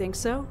really think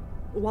so?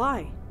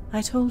 Why?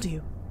 I told you.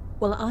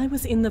 While I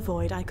was in the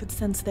void, I could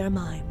sense their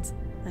minds.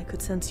 I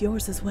could sense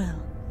yours as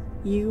well.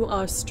 You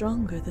are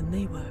stronger than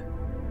they were.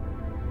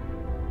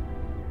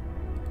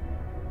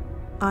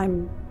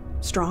 I'm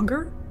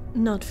stronger?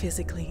 Not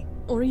physically,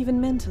 or even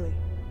mentally.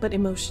 But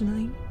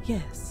emotionally,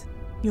 yes.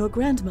 Your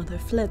grandmother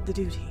fled the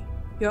duty.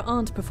 Your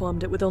aunt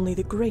performed it with only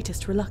the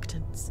greatest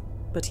reluctance.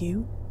 But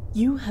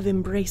you have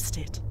embraced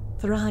it,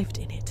 thrived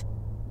in it.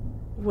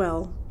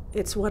 Well,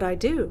 it's what I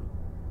do.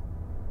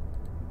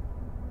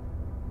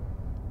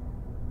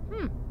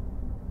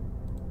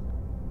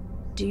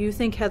 Do you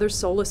think Heather's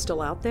soul is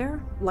still out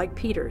there? Like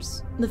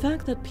Peter's? The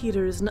fact that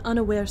Peter is an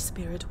unaware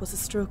spirit was a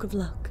stroke of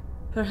luck.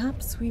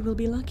 Perhaps we will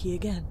be lucky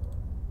again.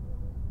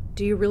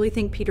 Do you really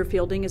think Peter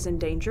Fielding is in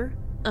danger?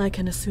 I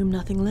can assume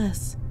nothing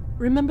less.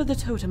 Remember the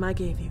totem I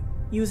gave you.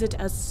 Use it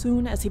as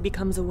soon as he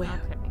becomes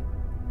aware. Okay.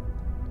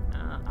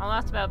 I'll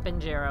ask about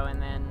Benjiro and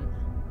then...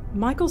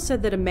 Michael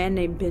said that a man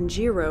named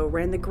Benjiro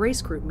ran the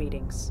Grace Group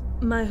meetings.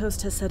 My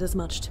host has said as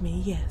much to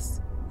me,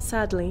 yes.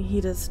 Sadly, he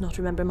does not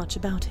remember much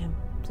about him.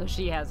 So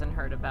she hasn't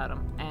heard about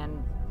him,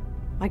 and...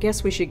 I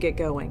guess we should get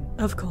going.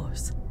 Of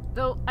course.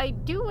 Though, I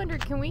do wonder,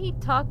 can we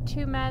talk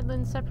to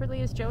Madeline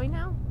separately as Joey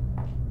now?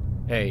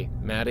 Hey,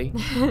 Maddie?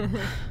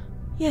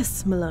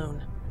 Yes,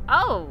 Malone.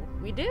 Oh,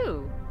 we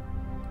do.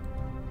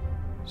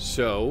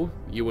 So,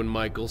 you and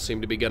Michael seem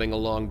to be getting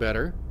along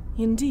better?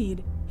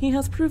 Indeed. He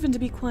has proven to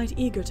be quite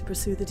eager to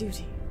pursue the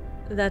duty.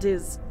 That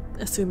is,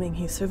 assuming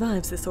he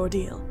survives this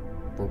ordeal.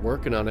 We're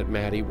working on it,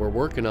 Maddie. We're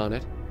working on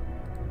it.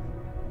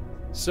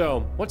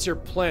 So, what's your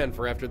plan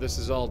for after this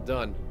is all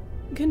done?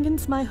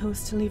 Convince my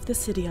host to leave the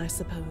city, I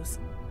suppose.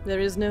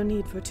 There is no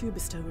need for two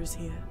bestowers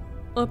here.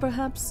 Or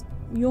perhaps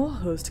your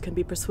host can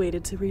be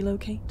persuaded to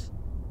relocate.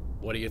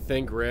 What do you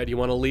think, Red? You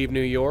want to leave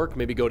New York?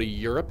 Maybe go to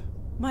Europe?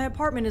 My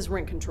apartment is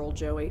rent controlled,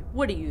 Joey.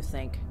 What do you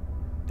think?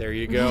 There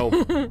you go.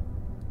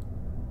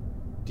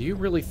 Do you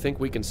really think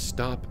we can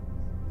stop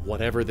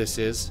whatever this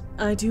is?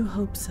 I do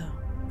hope so.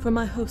 For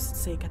my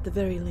host's sake, at the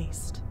very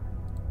least.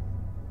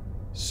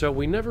 So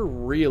we never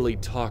really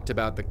talked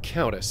about the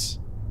Countess.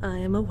 I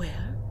am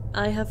aware.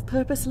 I have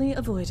purposely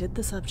avoided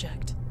the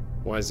subject.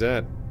 Why's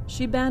that?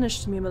 She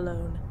banished me,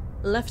 Malone.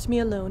 Left me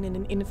alone in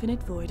an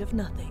infinite void of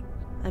nothing.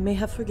 I may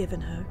have forgiven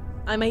her.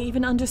 I may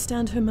even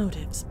understand her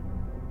motives.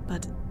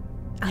 But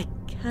I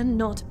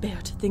cannot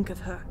bear to think of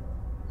her.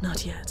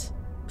 Not yet.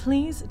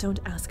 Please don't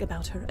ask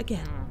about her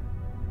again.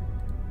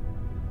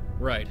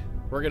 Right.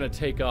 We're gonna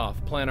take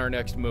off, plan our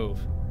next move.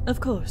 Of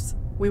course.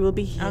 We will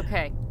be here.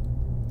 Okay.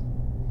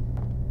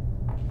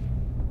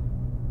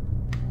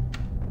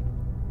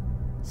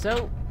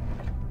 So,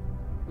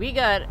 we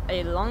got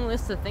a long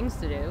list of things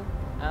to do.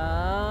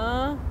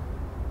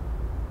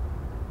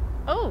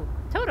 Oh,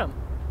 totem.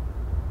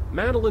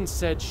 Madeline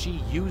said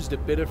she used a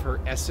bit of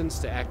her essence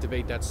to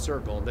activate that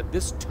circle, and that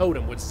this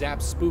totem would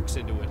zap spooks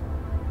into it.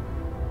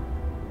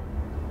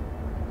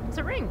 It's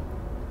a ring.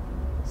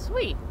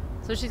 Sweet.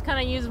 So she's kind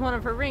of used one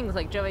of her rings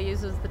like Joey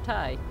uses the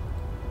tie.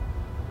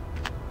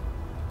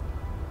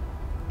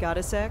 Got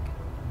a sec?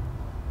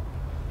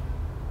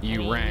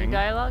 You Any rang. new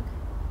dialogue?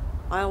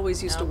 I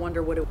always used to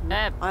wonder what it...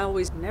 I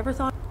always never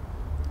thought...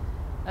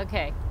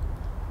 Okay.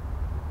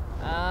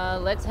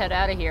 Let's head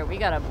out of here. We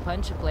got a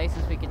bunch of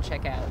places we can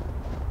check out.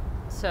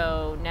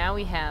 So now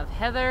we have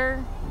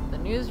Heather, the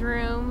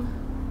newsroom,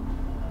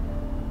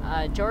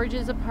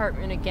 George's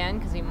apartment again,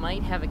 because he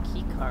might have a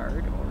key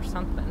card or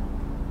something.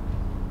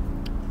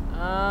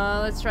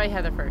 Let's try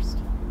Heather first.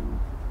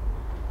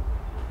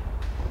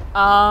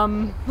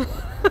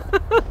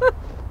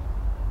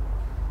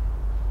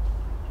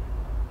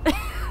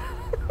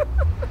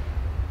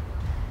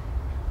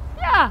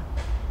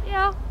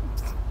 Yeah.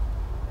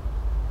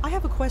 I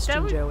have a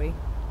question, Joey.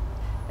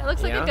 That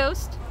looks like a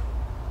ghost.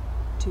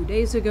 2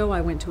 days ago,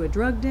 I went to a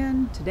drug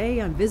den. Today,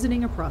 I'm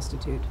visiting a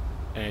prostitute.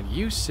 And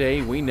you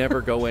say we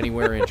never go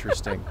anywhere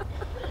interesting.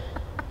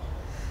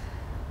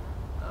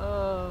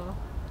 Oh.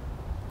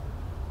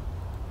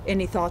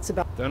 Any thoughts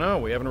about... Dunno,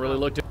 we haven't really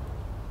looked at...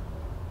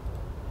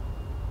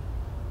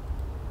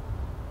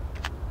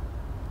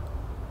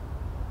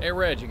 Hey,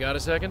 Reg, you got a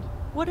second?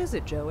 What is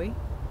it, Joey?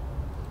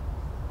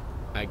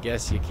 I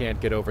guess you can't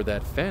get over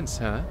that fence,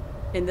 huh?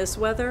 In this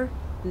weather?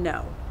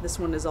 No. This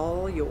one is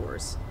all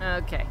yours.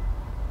 Okay.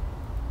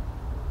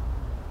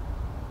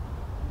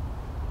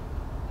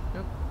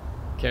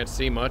 Can't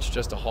see much,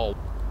 just a hall.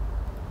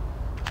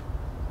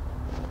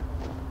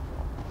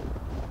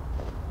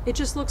 It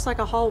just looks like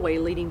a hallway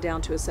leading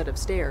down to a set of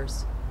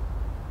stairs.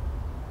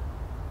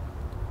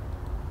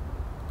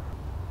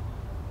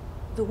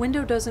 The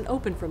window doesn't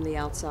open from the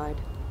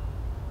outside.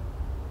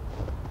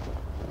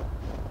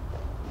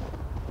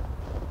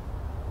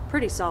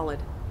 Pretty solid.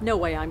 No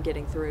way I'm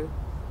getting through.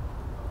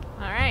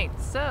 Alright,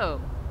 so,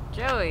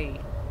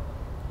 Joey,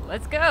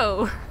 let's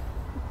go.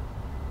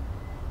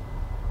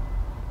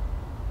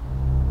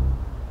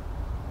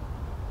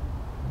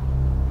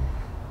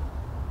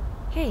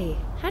 Hey,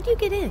 how'd you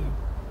get in?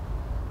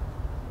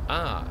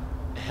 Ah,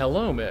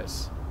 hello,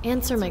 miss.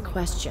 Answer my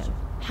question.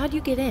 How'd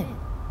you get in?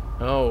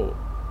 Oh,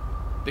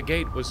 the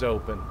gate was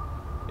open.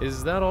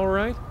 Is that all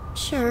right?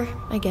 Sure,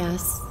 I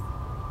guess.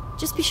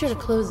 Just be sure to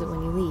close it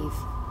when you leave.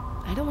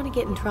 I don't want to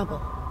get in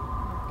trouble.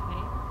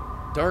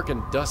 Okay. Dark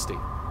and dusty.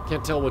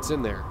 Can't tell what's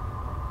in there.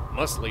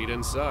 Must lead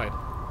inside.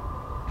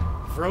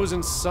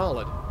 Frozen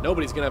solid.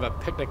 Nobody's gonna have a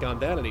picnic on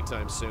that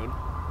anytime soon.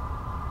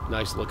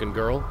 Nice looking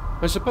girl.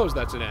 I suppose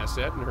that's an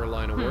asset in her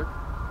line of work.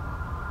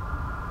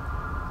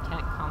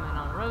 Can't comment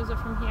on Rosa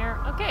from here.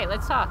 Okay,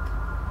 let's talk.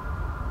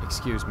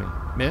 Excuse me,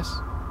 miss?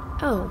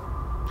 Oh,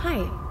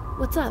 hi.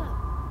 What's up?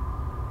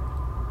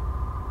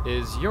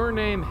 Is your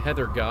name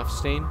Heather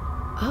Goffstein?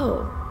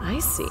 Oh, I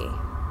see.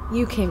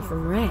 You came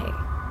from Ray.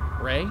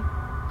 Ray?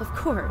 Of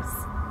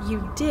course.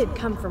 You did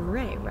come from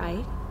Ray,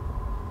 right?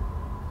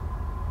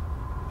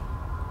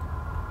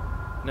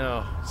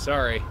 No,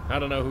 sorry. I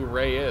don't know who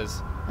Ray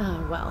is.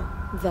 Oh, well,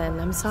 then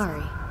I'm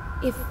sorry.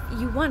 If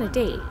you want a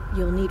date,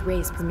 you'll need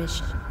Ray's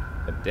permission.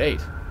 A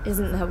date?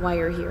 Isn't that why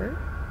you're here?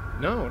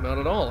 No, not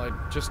at all. I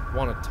just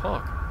want to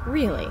talk.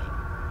 Really?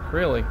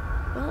 Really?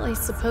 Well, I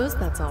suppose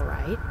that's all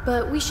right,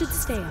 but we should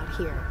stay out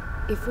here.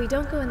 If we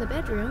don't go in the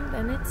bedroom,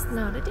 then it's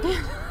not a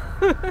date.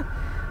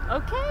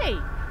 Okay.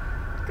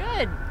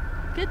 Good.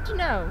 Good to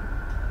know.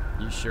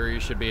 You sure you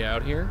should be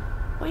out here?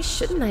 Why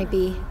shouldn't I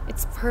be?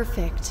 It's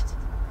perfect.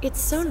 It's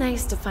so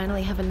nice to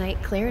finally have a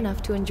night clear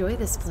enough to enjoy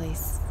this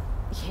place.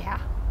 Yeah.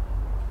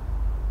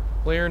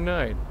 Clear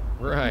night.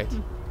 Right.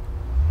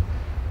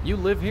 You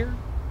live here?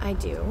 I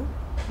do.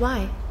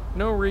 Why?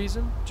 No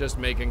reason. Just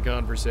making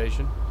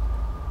conversation.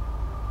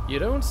 You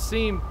don't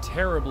seem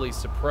terribly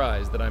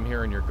surprised that I'm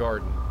here in your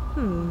garden.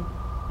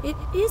 It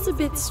is a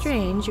bit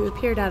strange you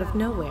appeared out of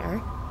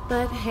nowhere,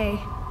 but hey,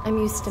 I'm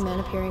used to men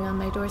appearing on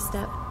my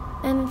doorstep.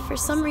 And for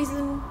some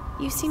reason,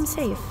 you seem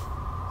safe.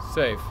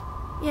 Safe.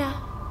 Yeah,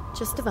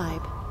 just a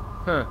vibe.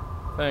 Huh.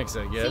 Thanks,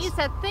 I guess. See, it's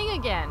that thing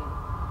again.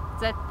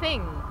 It's that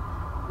thing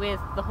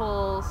with the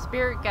whole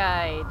spirit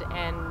guide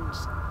and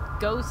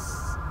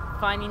ghosts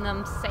finding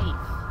them safe.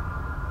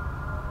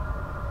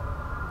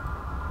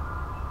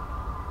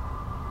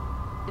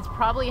 It's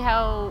probably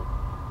how...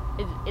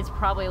 It's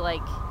probably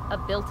like a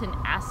built-in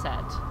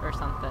asset or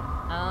something.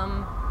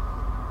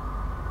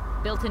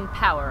 Built-in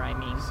power, I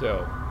mean.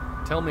 So,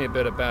 tell me a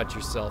bit about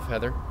yourself,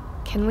 Heather.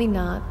 Can we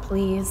not,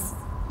 please?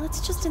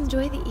 Let's just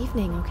enjoy the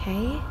evening,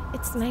 okay?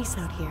 It's nice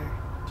out here.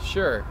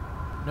 Sure.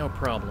 No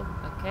problem.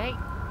 Okay.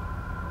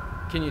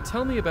 Can you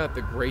tell me about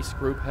the Grace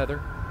Group,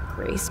 Heather?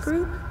 Grace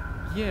Group?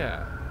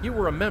 Yeah. You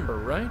were a member,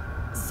 right?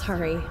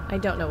 Sorry, I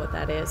don't know what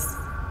that is.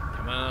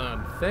 Come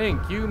on,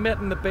 think. You met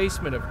in the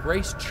basement of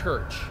Grace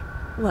Church.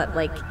 What,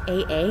 like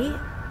AA?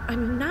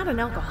 I'm not an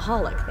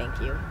alcoholic, thank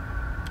you.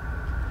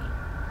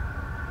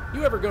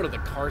 You ever go to the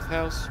Carth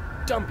House?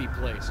 Dumpy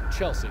place in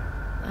Chelsea.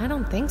 I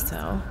don't think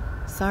so.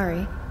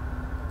 Sorry.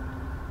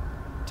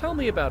 Tell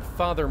me about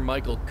Father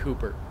Michael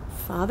Cooper.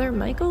 Father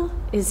Michael?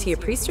 Is he a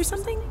priest or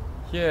something?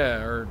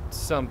 Yeah, or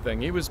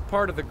something. He was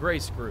part of the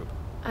Grace Group.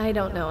 I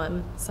don't know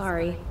him.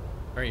 Sorry.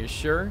 Are you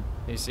sure?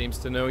 He seems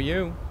to know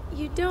you.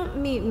 You don't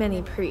meet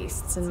many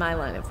priests in my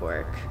line of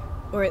work.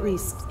 Or at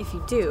least, if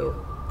you do,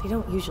 they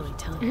don't usually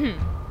tell you.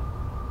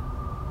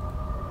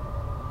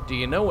 Do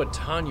you know a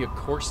Tanya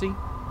Corsi?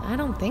 I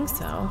don't think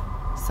so.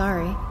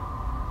 Sorry.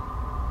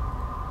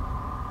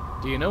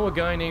 Do you know a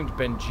guy named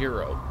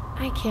Benjiro?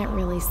 I can't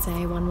really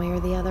say one way or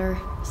the other.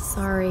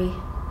 Sorry.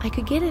 I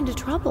could get into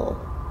trouble.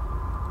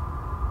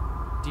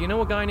 Do you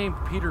know a guy named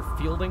Peter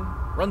Fielding?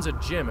 Runs a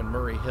gym in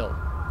Murray Hill.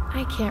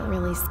 I can't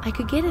really... I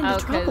could get into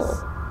trouble.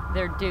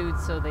 They're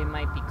dudes, so they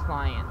might be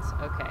clients.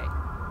 Okay.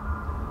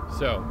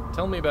 So,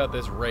 tell me about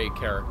this Ray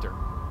character.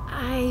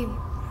 I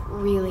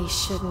really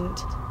shouldn't.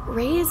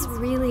 Ray is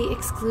really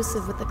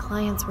exclusive with the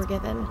clients we're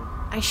given.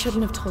 I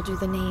shouldn't have told you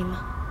the name.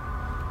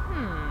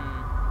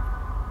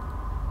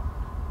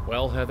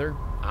 Well, Heather,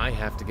 I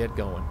have to get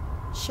going.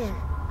 Sure.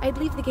 I'd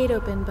leave the gate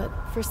open, but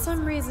for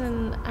some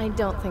reason, I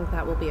don't think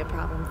that will be a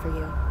problem for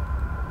you.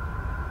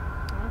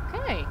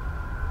 Okay.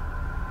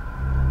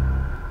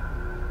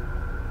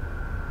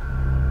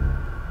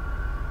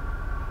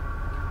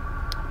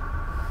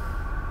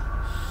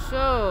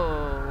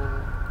 So,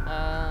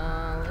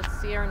 let's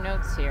see our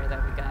notes here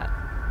that we got.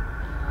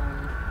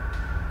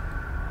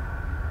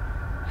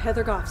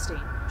 Heather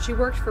Goffstein. She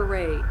worked for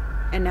Ray,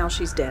 and now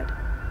she's dead.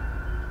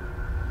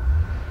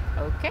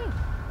 Okay.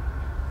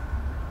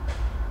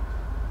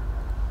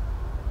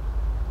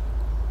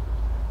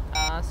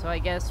 So I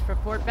guess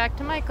report back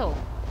to Michael.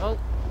 Oh,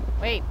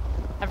 wait.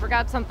 I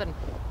forgot something.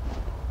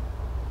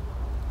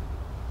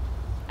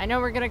 I know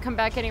we're gonna come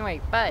back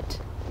anyway, but...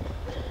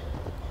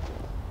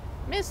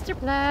 Mr.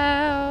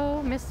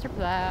 Plow, Mr.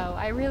 Plow,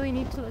 I really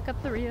need to look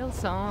up the real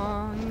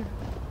song.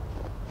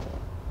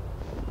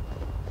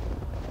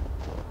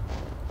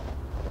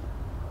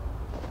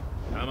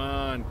 Come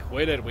on,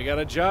 quit it. We got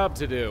a job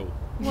to do.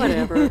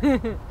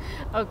 Whatever.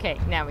 Okay,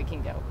 now we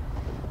can go.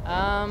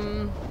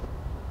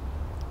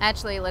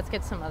 Actually, let's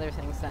get some other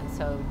things then.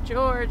 So,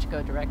 George,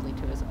 go directly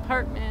to his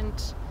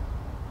apartment.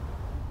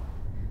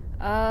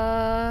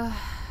 Let's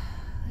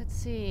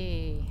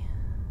see.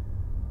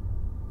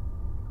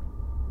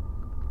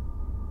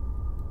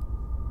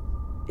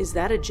 Is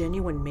that a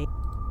genuine me?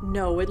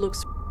 No, it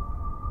looks...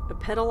 a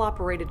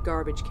pedal-operated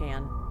garbage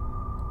can.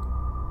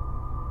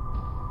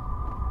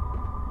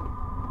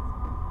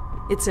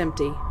 It's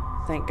empty,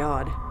 thank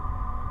God.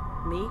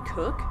 Me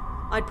cook?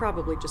 I'd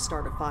probably just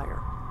start a fire.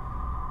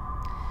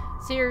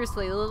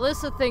 Seriously, the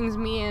list of things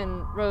me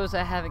and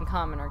Rosa have in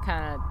common are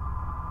kind of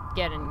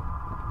getting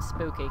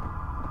spooky.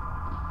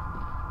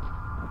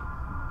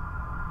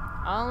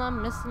 All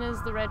I'm missing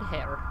is the red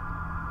hair.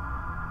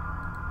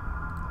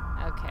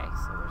 Okay,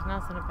 so there's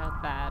nothing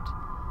about that.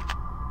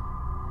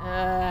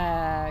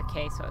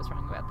 Okay, so I was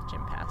wrong about the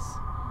gym pass.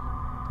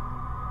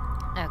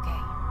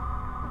 Okay.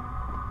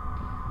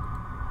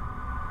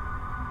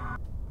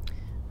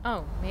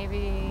 Oh,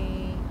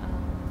 maybe,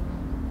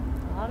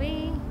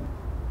 lobby?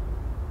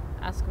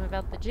 Ask him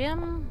about the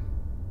gym?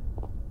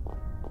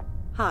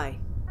 Hi.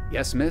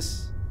 Yes,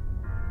 miss?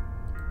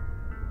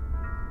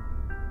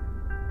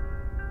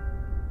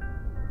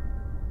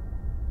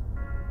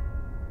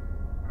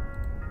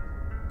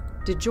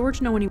 Did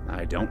George know any...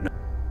 I don't know.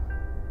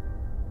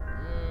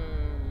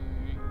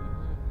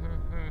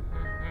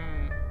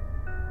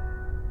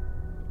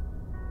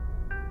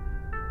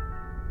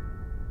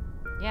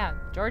 Yeah,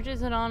 George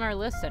isn't on our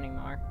list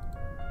anymore.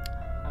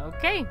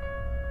 Okay.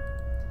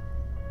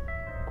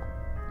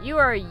 You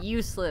are a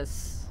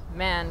useless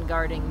man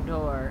guarding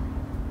door.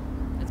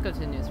 Let's go to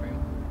the newsroom.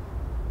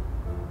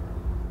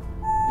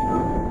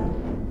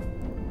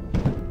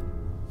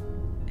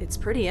 It's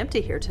pretty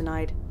empty here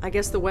tonight. I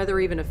guess the weather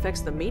even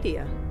affects the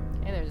media.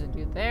 Okay, there's a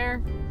dude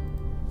there.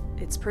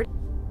 It's pretty...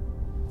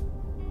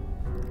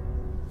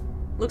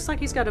 Looks like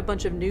he's got a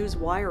bunch of news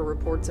wire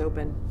reports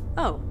open.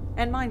 Oh,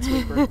 and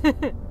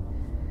Minesweeper.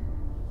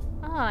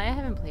 Oh, I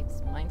haven't played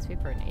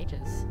Minesweeper in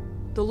ages.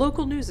 The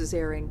local news is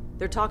airing.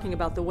 They're talking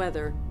about the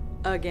weather.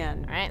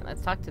 Again. Alright,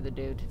 let's talk to the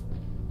dude.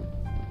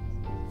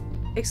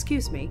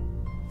 Excuse me.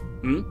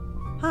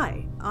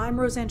 Hi, I'm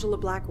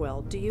Rosangela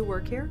Blackwell. Do you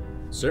work here?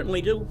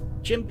 Certainly do.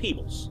 Jim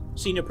Peebles,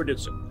 senior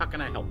producer. How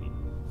can I help you?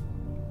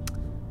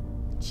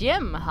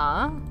 Jim,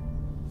 huh?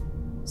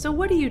 So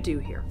what do you do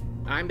here?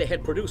 I'm the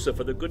head producer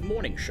for the Good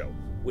Morning Show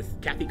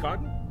with Kathy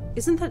Carden.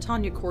 Isn't that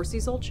Tanya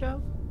Corsi's old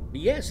show?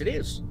 Yes, it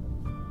is.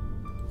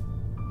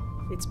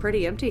 It's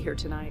pretty empty here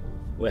tonight.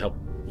 Well,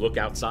 look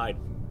outside.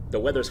 The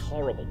weather's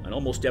horrible and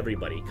almost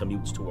everybody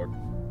commutes to work.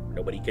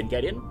 Nobody can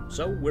get in,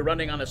 so we're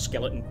running on a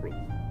skeleton crew.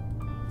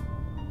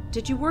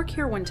 Did you work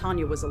here when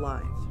Tanya was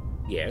alive?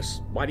 Yes,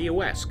 why do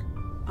you ask?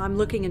 I'm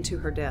looking into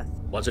her death.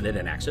 Wasn't it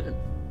an accident?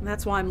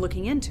 That's why I'm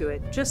looking into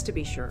it, just to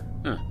be sure.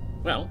 Huh.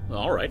 Well,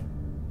 all right.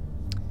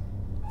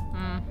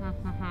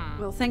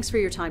 Well, thanks for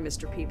your time,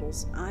 Mr.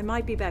 Peebles. I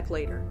might be back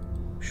later.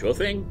 Sure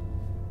thing.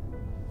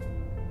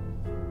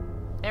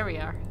 There we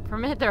are. For a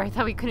minute there, I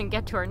thought we couldn't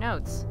get to our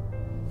notes.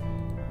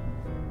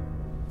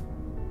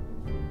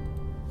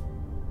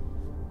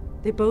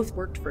 They both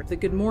worked for the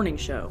Good Morning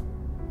Show.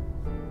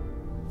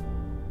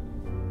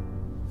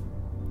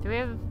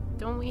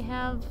 Don't we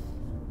have...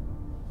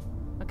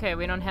 Okay,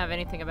 we don't have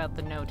anything about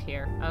the note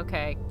here.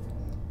 Okay.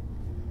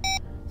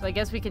 So I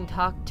guess we can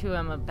talk to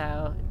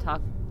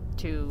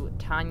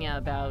Tanya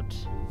about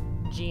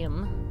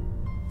Jim.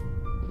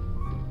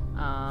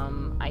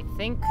 I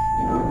think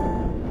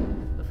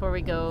before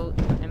we go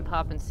and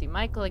pop and see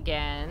Michael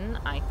again,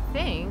 I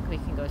think we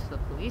can go to the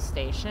police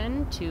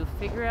station to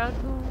figure out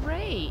who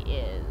Ray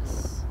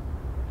is.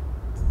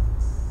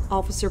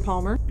 Officer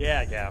Palmer?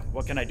 Yeah.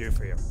 What can I do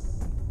for you?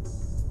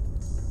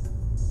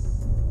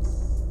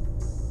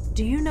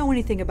 Do you know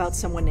anything about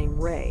someone named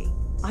Ray?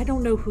 I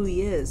don't know who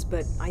he is,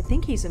 but I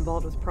think he's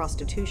involved with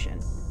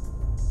prostitution.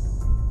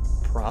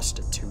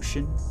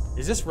 Prostitution?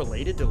 Is this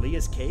related to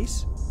Leah's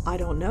case? I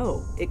don't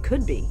know. It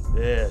could be.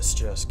 This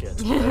just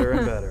gets better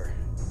and better.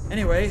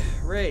 Anyway,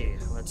 Ray,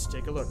 let's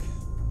take a look.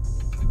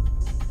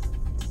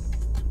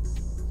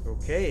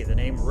 Okay, the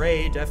name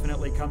Ray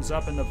definitely comes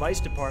up in the Vice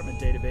Department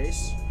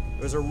database.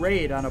 There was a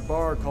raid on a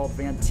bar called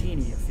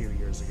Vantini a few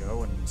years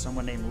ago, and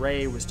someone named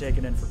Ray was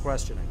taken in for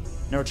questioning.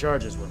 No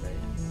charges were made.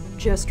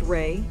 Just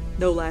Ray?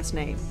 No last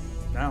name?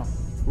 No.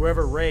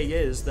 Whoever Ray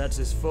is, that's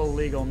his full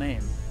legal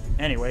name.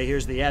 Anyway,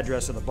 here's the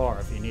address of the bar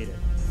if you need it.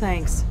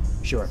 Thanks.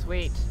 Sure.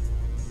 Sweet.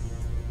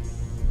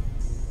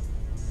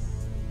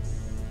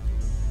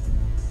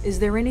 Is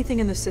there anything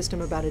in the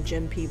system about a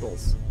Jim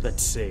Peebles?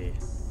 Let's see.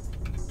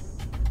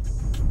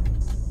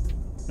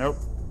 Nope.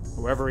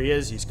 Whoever he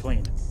is, he's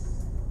clean.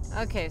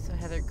 Okay, so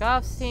Heather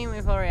Goffstein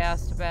we've already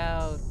asked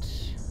about.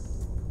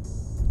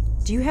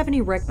 Do you have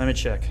any Let me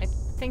check. I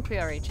think we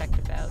already checked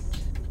about.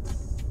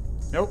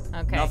 Nope.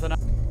 Okay. Nothing.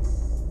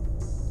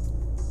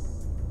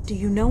 Do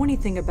you know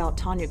anything about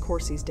Tanya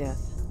Corsi's death?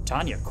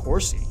 Tanya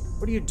Corsi?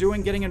 What are you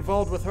doing getting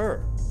involved with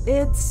her?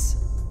 It's...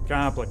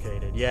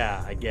 complicated.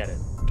 Yeah, I get it.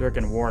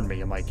 Durkin warned me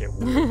you might get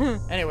weird.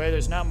 Anyway,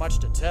 there's not much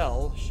to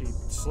tell. She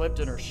slipped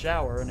in her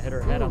shower and hit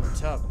her head on the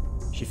tub.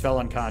 She fell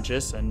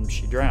unconscious and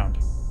she drowned.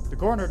 The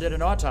coroner did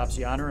an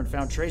autopsy on her and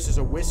found traces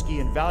of whiskey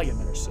and Valium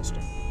in her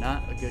system.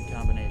 Not a good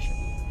combination.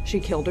 She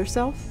killed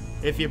herself?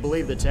 If you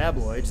believe the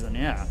tabloids, then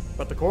yeah.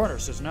 But the coroner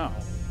says no.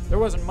 There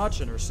wasn't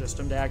much in her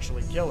system to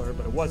actually kill her,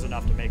 but it was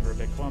enough to make her a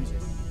bit clumsy.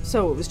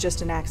 So it was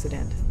just an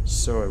accident?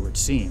 So it would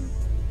seem.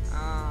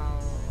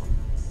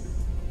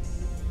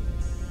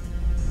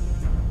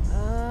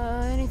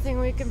 Anything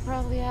we can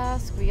probably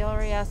ask? We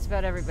already asked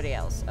about everybody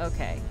else.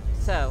 Okay,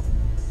 So,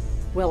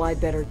 Well,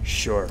 I'd better.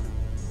 Sure.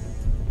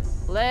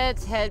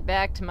 let's head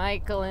back to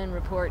Michael and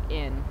report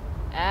in.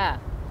 Ah.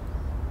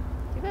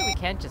 Too bad we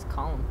can't just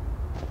call him.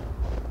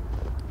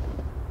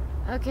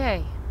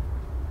 Okay.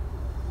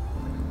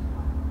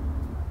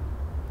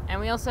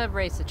 And we also have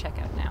Race to check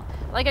out now.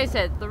 Like I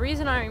said, the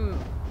reason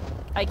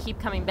I keep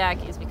coming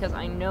back is because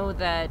I know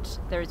that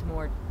there's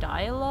more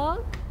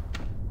dialogue.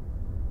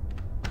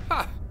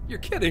 Ha! You're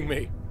kidding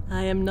me.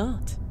 I am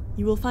not.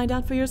 You will find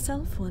out for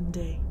yourself one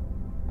day.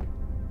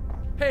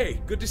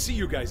 Hey, good to see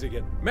you guys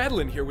again.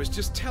 Madeline here was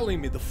just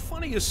telling me the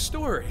funniest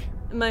story.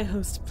 My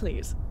host,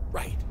 please.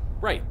 Right,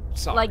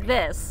 sorry. Like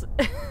this.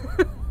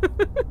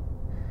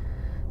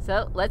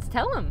 So, let's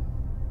tell him.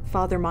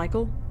 Father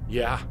Michael?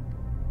 Yeah?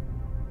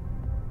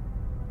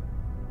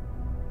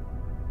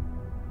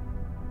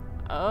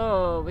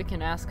 Oh, we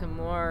can ask him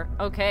more.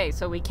 Okay,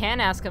 so we can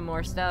ask him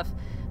more stuff.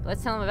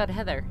 Let's tell him about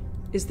Heather.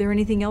 Is there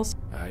anything else?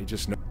 I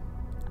just know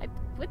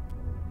What?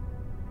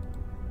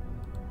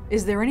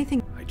 Is there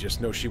anything?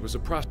 she was a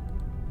prostitute.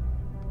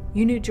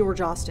 You knew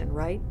George Austin,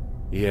 right?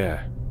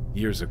 Yeah,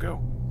 years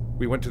ago.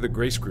 We went to the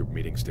Grace Group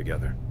meetings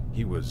together.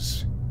 He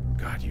was...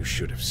 God, you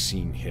should have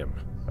seen him.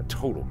 A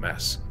total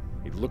mess.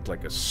 He looked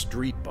like a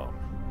street bum.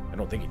 I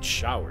don't think he'd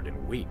showered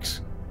in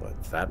weeks.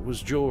 But that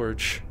was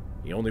George.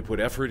 He only put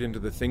effort into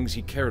the things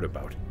he cared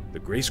about. The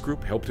Grace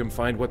Group helped him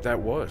find what that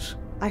was.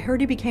 I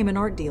heard he became an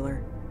art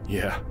dealer.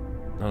 Yeah,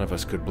 none of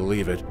us could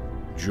believe it.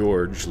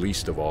 George,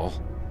 least of all.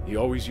 He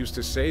always used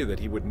to say that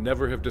he would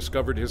never have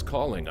discovered his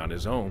calling on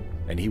his own,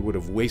 and he would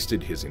have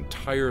wasted his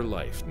entire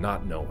life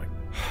not knowing.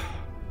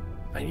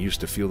 I used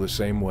to feel the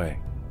same way.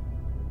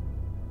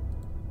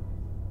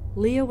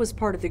 Leah was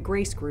part of the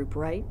Grace Group,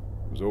 right?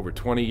 It was over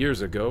 20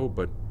 years ago,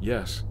 but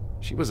yes.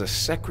 She was a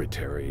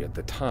secretary at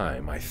the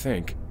time, I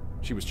think.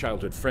 She was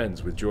childhood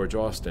friends with George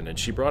Austin, and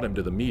she brought him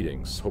to the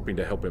meetings, hoping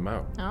to help him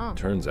out. Oh.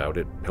 Turns out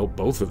it helped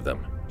both of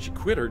them. She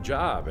quit her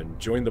job and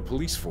joined the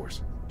police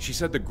force. She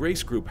said the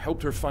Grace Group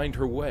helped her find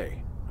her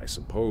way. I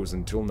suppose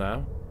until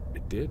now,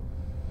 it did.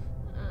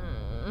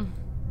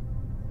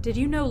 Did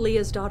you know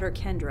Leah's daughter,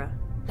 Kendra?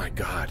 My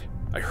God,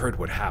 I heard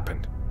what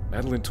happened.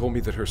 Madeline told me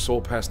that her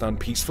soul passed on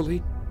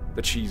peacefully,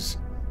 that she's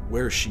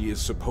where she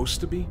is supposed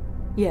to be.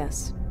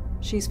 Yes,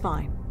 she's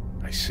fine.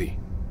 I see.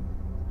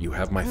 You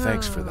have my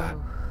thanks for that.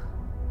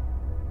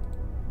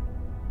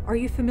 Are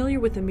you familiar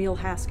with Emil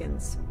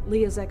Haskins,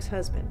 Leah's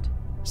ex-husband?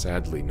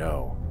 Sadly,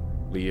 no.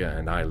 Leah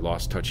and I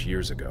lost touch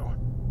years ago.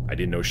 I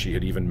didn't know she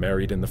had even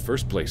married in the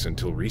first place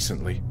until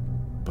recently.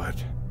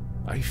 But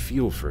I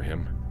feel for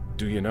him.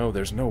 Do you know,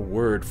 there's no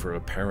word for a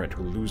parent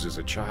who loses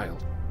a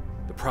child.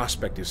 The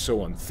prospect is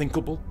so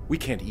unthinkable, we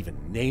can't even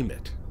name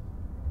it.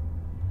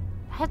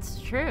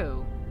 That's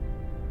true.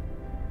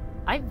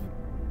 I've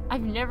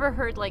never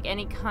heard like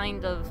any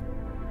kind of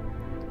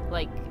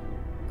like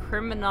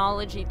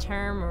criminology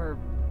term or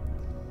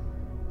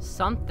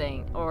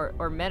something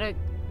or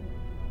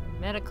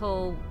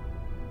medical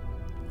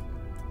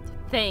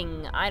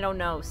thing. I don't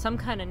know, some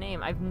kind of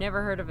name. I've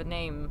never heard of a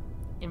name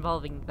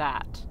involving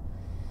that.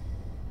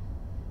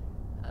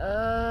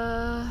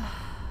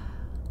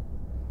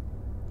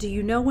 Do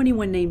you know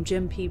anyone named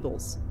Jim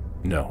Peebles?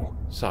 No,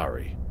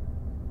 sorry.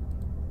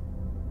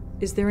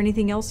 Is there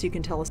anything else you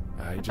can tell us?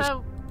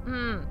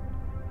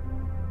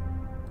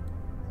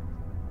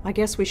 I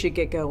guess we should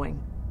get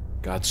going.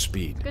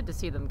 Godspeed. Good to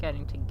see them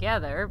getting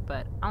together,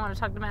 but I want to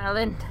talk to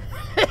Madeline.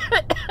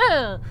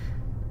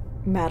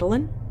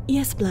 Madeline?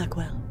 Yes,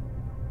 Blackwell.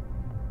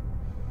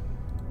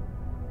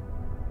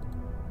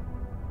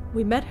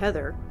 We met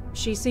Heather.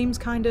 She seems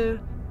kinda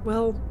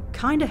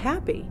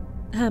happy.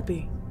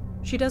 Happy.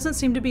 She doesn't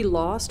seem to be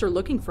lost or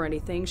looking for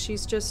anything.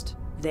 She's just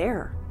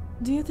there.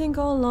 Do you think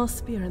all lost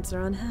spirits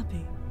are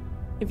unhappy?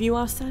 If you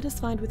are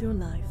satisfied with your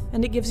life,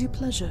 and it gives you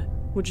pleasure,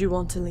 would you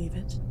want to leave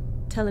it?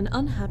 Tell an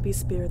unhappy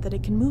spirit that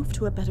it can move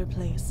to a better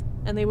place,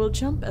 and they will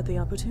jump at the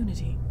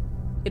opportunity.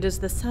 It is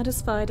the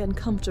satisfied and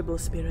comfortable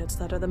spirits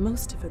that are the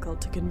most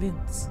difficult to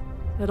convince.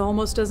 It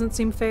almost doesn't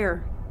seem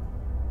fair.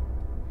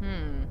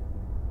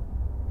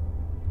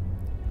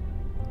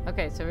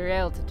 Okay, so we were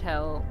able to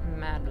tell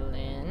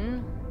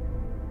Madeline.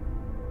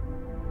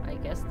 I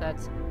guess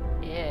that's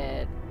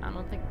it. I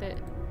don't think that...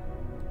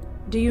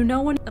 Do you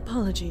know any...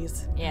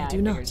 Apologies. Yeah, I do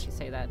figured not. she'd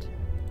say that.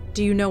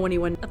 Do you know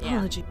anyone...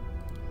 Apology.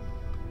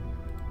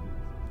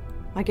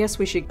 I guess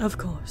we should... Of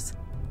course.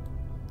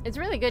 It's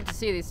really good to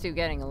see these two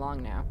getting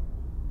along now.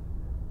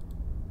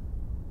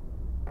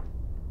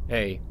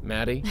 Hey,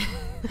 Maddie?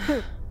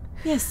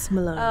 Yes,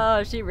 Malone.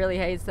 Oh, she really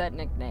hates that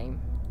nickname.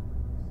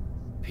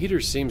 Peter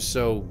seems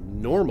so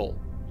normal.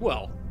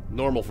 Well,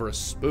 normal for a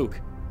spook.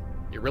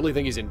 You really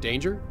think he's in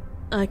danger?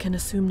 I can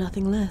assume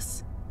nothing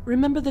less.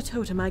 Remember the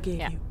totem I gave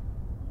you.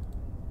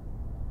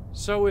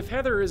 So if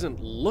Heather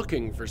isn't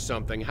looking for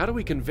something, how do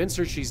we convince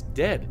her she's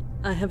dead?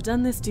 I have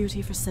done this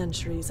duty for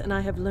centuries, and I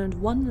have learned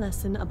one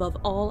lesson above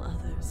all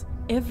others.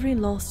 Every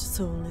lost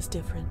soul is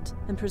different,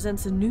 and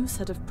presents a new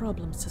set of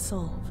problems to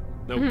solve.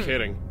 No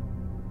kidding.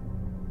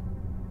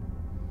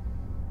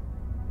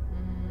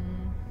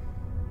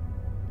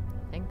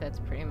 I think that's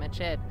pretty much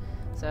it.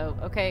 So,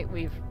 okay,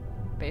 we've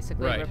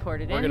basically Right.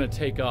 reported in. We're gonna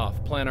take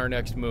off, plan our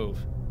next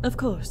move. Of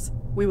course,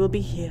 we will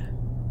be here.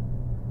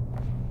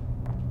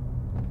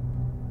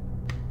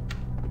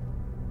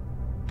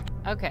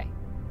 Okay.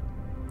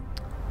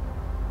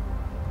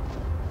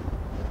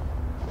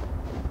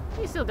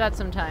 We still got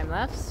some time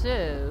left,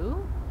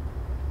 so...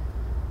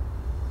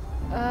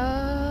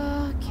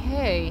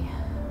 Okay.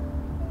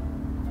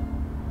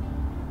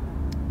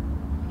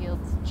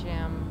 Fields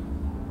Gym.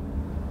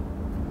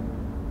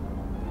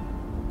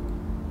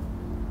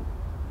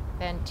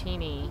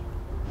 Fantini.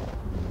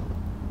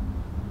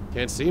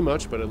 Can't see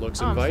much, but it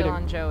looks Oh, I'm inviting. still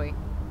on Joey.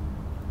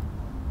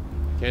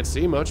 Can't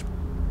see much.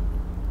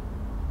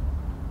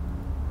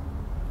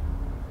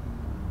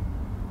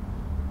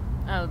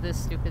 Oh, this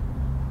stupid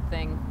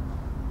thing.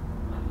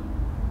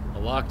 A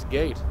locked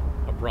gate.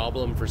 A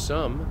problem for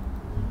some.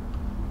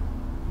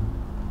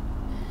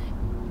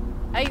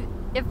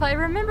 If I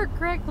remember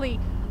correctly,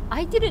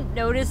 I didn't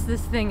notice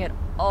this thing at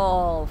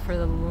all for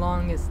the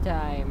longest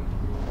time.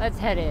 Let's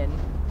head in.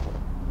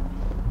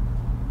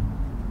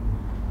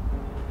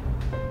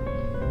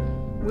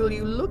 Will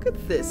you look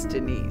at this,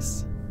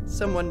 Denise?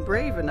 Someone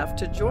brave enough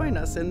to join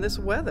us in this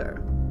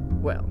weather.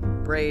 Well,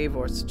 brave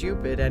or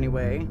stupid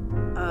anyway.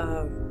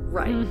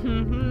 Right.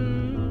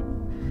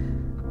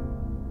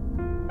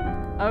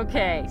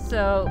 Okay,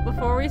 so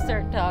before we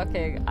start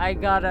talking, I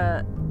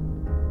gotta...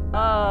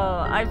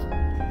 Oh,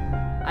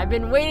 I've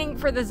been waiting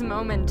for this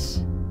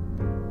moment.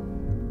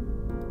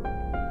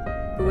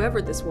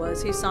 Whoever this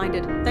was, he signed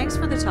it, "Thanks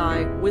for the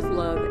tie, with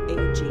love,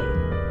 AG."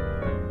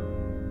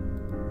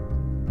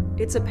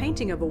 It's a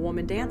painting of a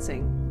woman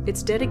dancing.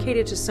 It's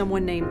dedicated to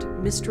someone named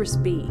Mistress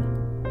B.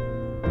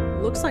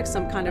 Looks like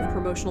some kind of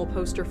promotional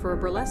poster for a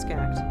burlesque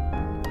act.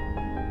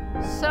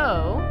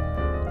 So,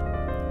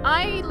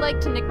 I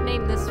like to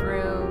nickname this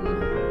room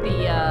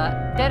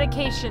the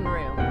dedication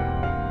room.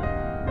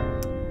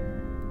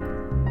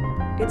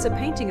 It's a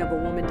painting of a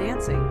woman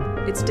dancing.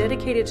 It's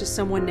dedicated to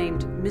someone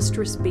named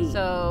Mistress B.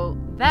 So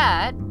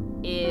that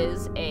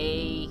is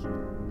a...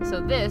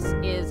 So this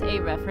is a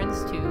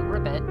reference to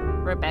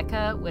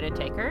Rebecca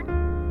Whittaker.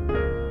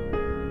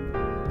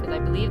 Because I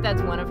believe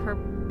that's one of her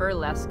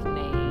burlesque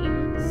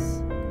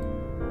names.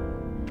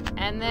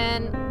 And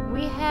then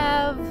we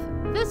have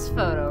this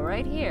photo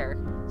right here.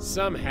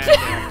 Some hack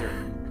actor.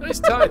 Nice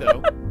tie,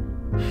 though.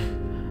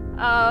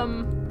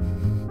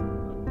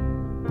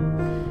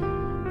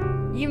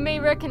 You may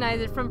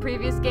recognize it from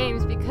previous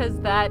games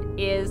because that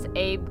is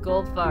Abe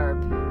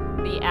Goldfarb,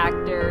 the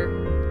actor,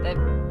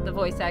 the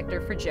voice actor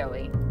for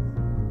Joey.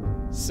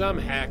 Some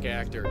hack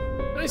actor.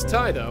 Nice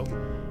tie, though.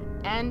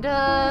 And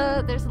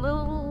there's a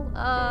little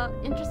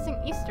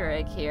interesting Easter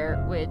egg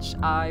here, which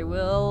I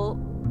will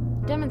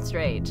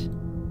demonstrate.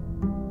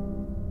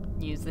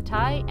 Use the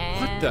tie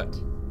and... What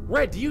the?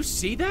 Red, do you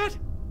see that?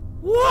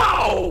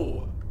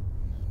 Whoa!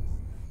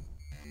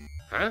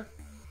 Huh?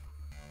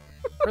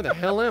 Where the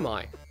hell am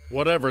I?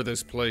 Whatever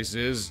this place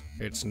is,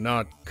 it's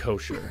not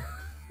kosher.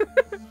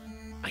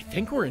 I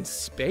think we're in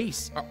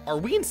space. Are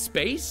we in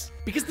space?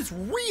 Because this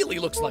really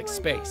looks like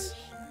space.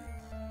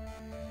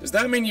 Does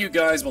that mean you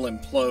guys will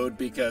implode?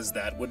 Because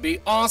that would be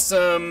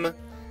awesome.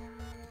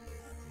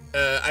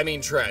 I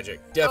mean tragic.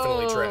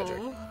 Definitely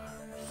tragic.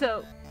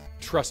 So...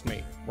 Trust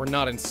me, we're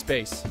not in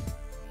space.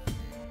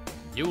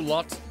 You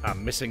lot are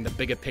missing the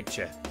bigger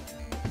picture.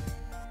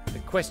 The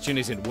question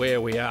isn't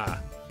where we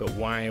are, but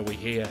why are we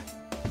here?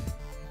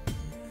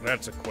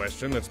 That's a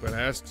question that's been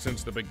asked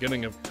since the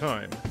beginning of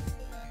time.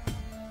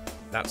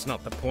 That's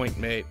not the point,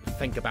 mate.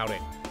 Think about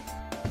it.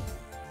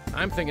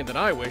 I'm thinking that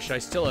I wish I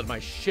still had my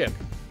ship.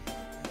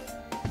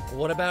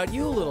 What about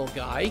you, little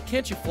guy?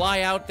 Can't you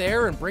fly out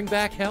there and bring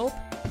back help?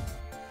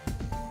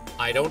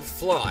 I don't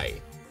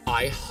fly.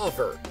 I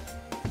hover.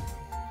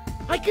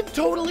 I can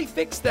totally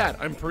fix that.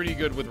 I'm pretty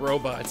good with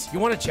robots. You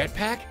want a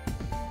jetpack?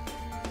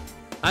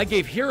 I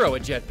gave Hero a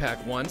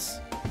jetpack once.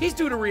 He's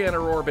due to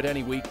re-enter orbit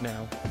any week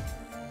now.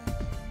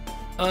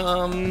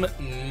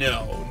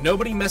 No.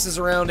 Nobody messes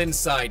around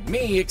inside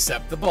me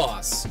except the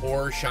boss,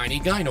 or shiny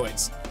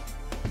gynoids.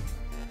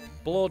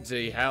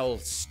 Bloody hell,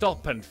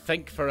 stop and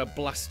think for a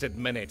blasted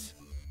minute.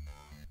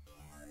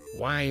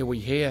 Why are we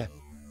here?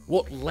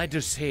 What led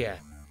us here?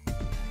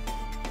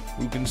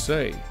 Who can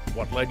say?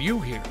 What led you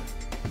here?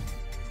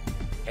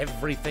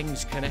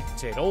 Everything's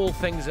connected. All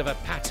things have a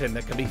pattern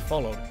that can be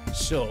followed.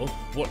 So,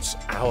 what's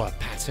our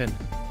pattern?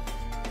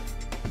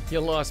 You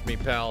lost me,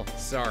 pal.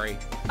 Sorry.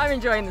 I'm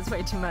enjoying this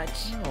way too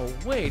much. Oh,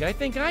 wait, I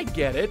think I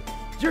get it.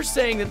 You're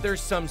saying that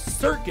there's some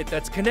circuit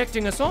that's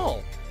connecting us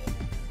all.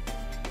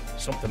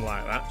 Something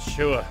like that,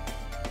 sure.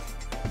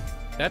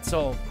 That's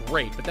all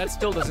great, but that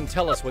still doesn't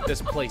tell us what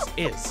this place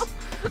is.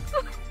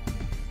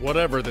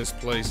 Whatever this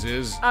place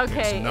is,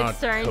 Okay, it's not it's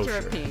starting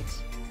kosher. to repeat.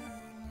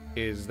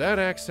 Is that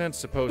accent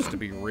supposed to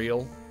be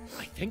real?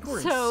 I think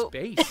we're in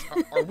space.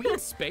 Are we in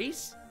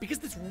space? Because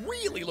this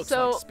really looks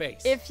like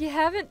space. If you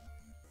haven't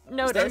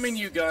noticed... Does that mean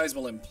you guys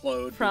will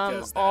implode? From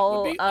because that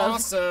all would be of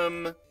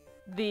awesome.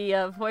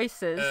 the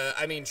voices.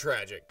 I mean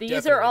tragic. These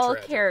Definitely are all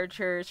tragic.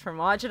 characters from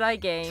Wajidai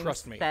games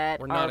Trust me, that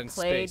we're not are in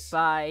played space.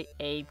 by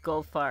Abe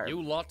Goldfarb.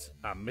 You lot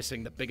are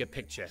missing the bigger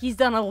picture. He's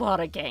done a lot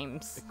of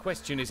games. The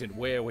question isn't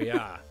where we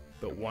are,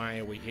 but why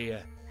are we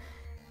here?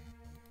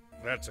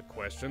 That's a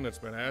question that's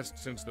been asked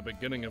since the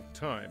beginning of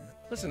time.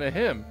 Listen to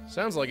him.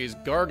 Sounds like he's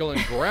gargling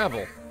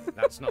gravel.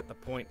 That's not the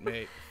point,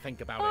 mate.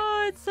 Think about it.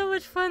 Oh, it's so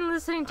much fun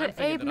listening to I'm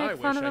thinking Abe that make I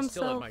fun wish of I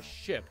still had himself. my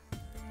ship.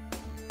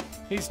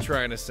 He's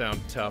trying to sound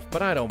tough,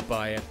 but I don't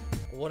buy it.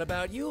 What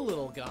about you,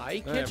 little guy? I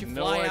Can't have you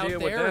no fly idea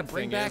out what there that and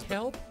bring thing back is, but-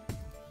 help?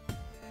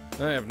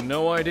 I have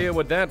no idea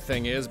what that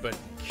thing is, but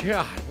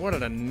God, what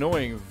an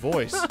annoying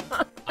voice.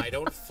 I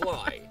don't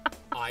fly.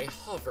 I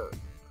hover.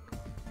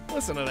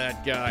 Listen to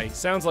that guy.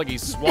 Sounds like he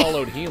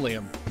swallowed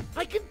helium.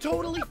 I can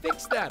totally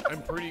fix that.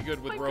 I'm pretty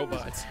good with my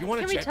robots. You want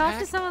a Can we talk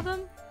to jetpack? some of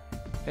them?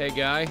 Hey,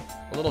 guy.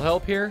 A little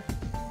help here?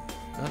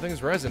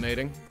 Nothing's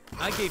resonating.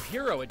 I gave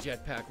Hero a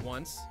jetpack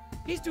once.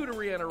 He's due to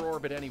re-enter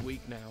orbit any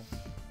week now.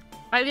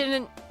 I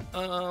didn't.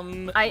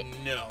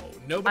 No.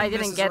 Nobody I didn't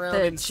messes get around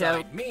the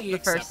inside joke me the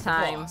except first the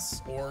time.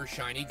 boss or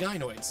shiny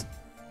gynoids.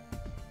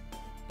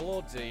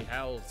 Bloody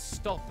hell.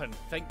 Stop and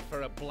think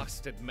for a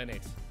blasted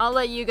minute. I'll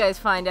let you guys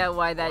find out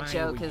why that Why are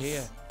joke we is.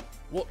 here?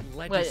 What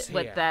led us here?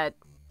 What that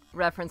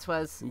reference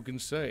was. Who can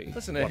say?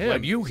 Listen to What him.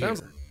 led you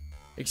Sounds- here?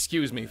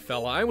 Excuse me,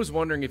 fella. I was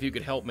wondering if you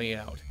could help me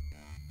out.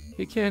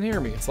 You can't hear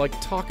me. It's like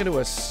talking to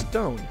a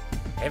stone.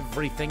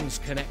 Everything's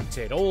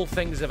connected. All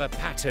things have a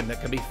pattern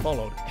that can be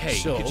followed. Hey,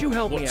 So, could you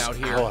help me what's out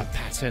here? our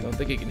pattern? Don't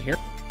think you can hear.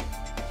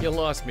 You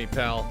lost me,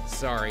 pal.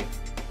 Sorry.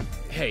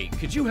 Hey,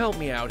 could you help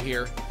me out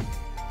here?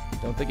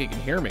 Don't think you can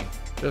hear me.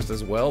 Just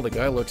as well, the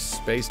guy looks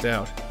spaced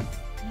out.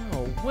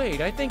 No,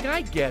 wait, I think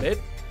I get it.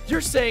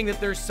 You're saying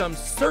that there's some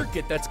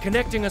circuit that's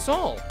connecting us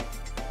all.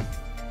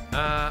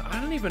 I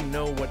don't even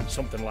know what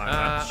Something like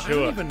I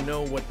don't even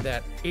know what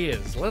that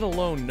is, let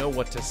alone know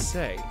what to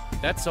say.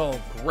 That's all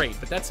great,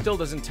 but that still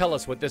doesn't tell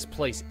us what this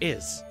place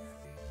is.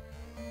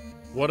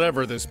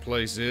 Whatever this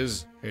place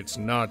is, it's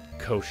not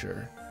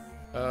kosher.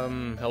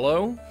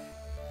 Hello?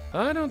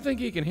 I don't think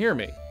he can hear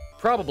me.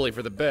 Probably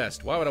for the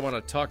best. Why would I want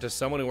to talk to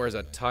someone who wears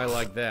a tie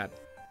like that?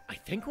 I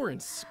think we're in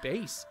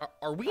space.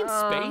 Are we in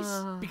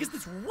space? Because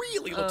this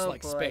really looks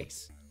like boy.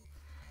 space.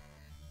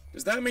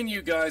 Does that mean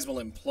you guys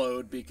will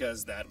implode?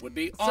 Because that would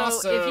be So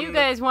awesome. if you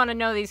guys want to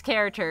know these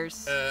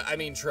characters, I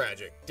mean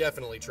tragic.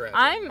 Definitely tragic.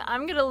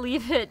 I'm gonna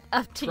leave it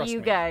up to Trust you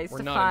me, guys we're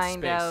to not in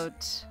find space.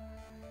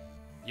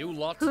 out You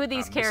lot who are these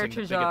missing the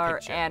characters bigger are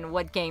picture. and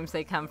what games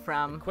they come The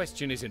from.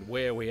 question isn't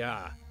where we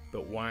are,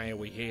 but why are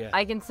we here?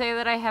 I can say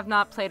that I have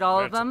not played all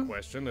of That's a them,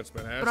 question that's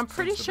been asked but I'm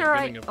pretty since the sure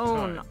I beginning of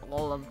own time.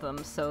 all of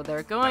them, so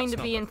they're going That's to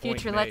not be the in point,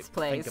 future mate. Let's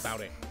Plays. Think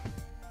about it.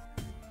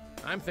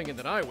 I'm thinking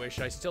that I wish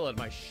I still had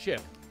my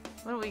ship.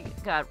 What do we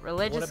got?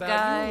 Religious What about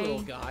guy, you,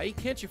 little guy?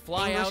 Can't you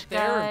fly English out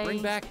there and guy,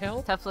 bring back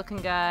help? tough-looking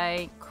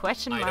guy,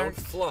 question I mark,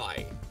 don't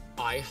fly.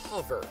 I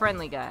hover.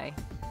 friendly guy.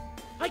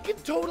 I can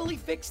totally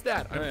fix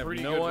that. I I'm have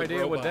pretty no good with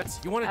idea what robots.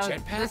 that- You want a Oh,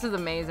 jetpack? this is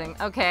amazing.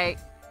 Okay,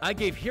 I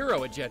gave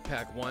Hero a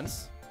jetpack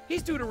once.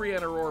 He's due to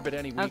re-enter orbit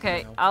any week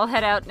okay, now. I'll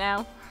head out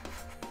now.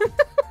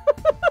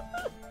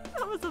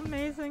 That was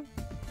amazing.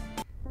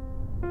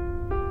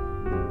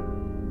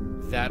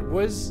 That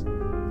was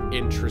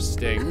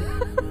interesting.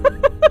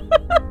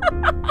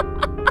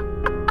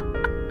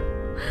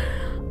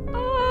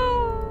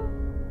 Oh.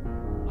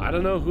 I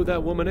don't know who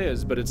that woman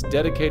is, but it's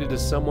dedicated to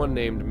someone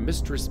named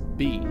Mistress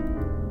B.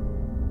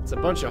 It's a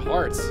bunch of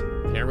hearts.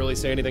 Can't really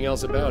say anything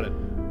else about it.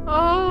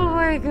 Oh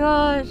my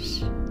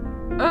gosh.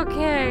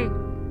 Okay.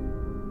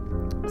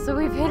 So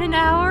we've hit an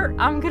hour.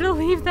 I'm gonna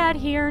leave that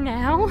here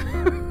now.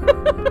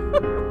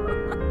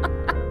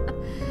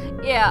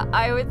 Yeah,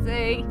 I would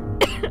say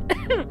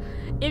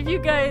if you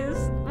guys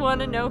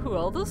want to know who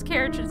all those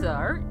characters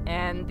are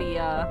and the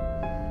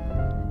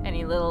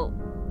any little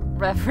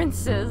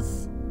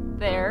references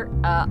there,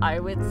 I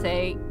would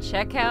say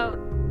check out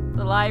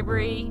the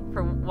library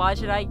for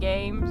Wajidai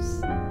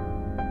games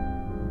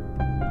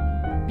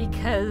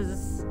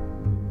because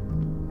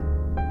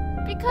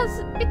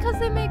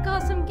they make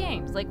awesome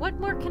games. Like, what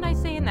more can I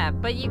say in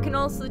that? But you can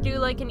also do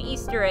like an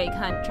Easter egg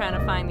hunt trying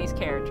to find these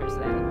characters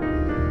then.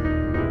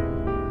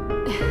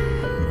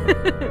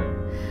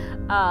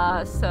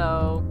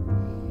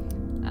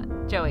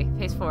 Joey,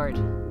 face forward.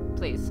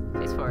 Please,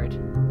 face forward.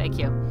 Thank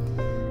you.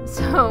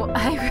 So,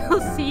 I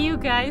will see you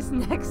guys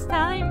next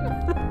time.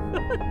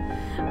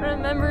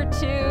 Remember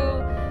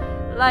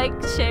to like,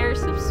 share,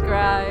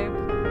 subscribe,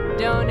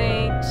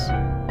 donate,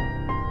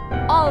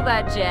 all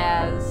that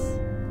jazz.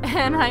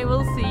 And I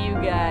will see you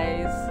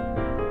guys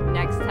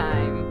next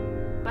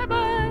time.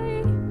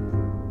 Bye-bye!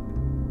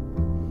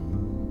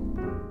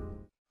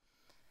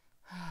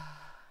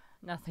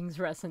 Nothing's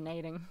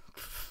resonating.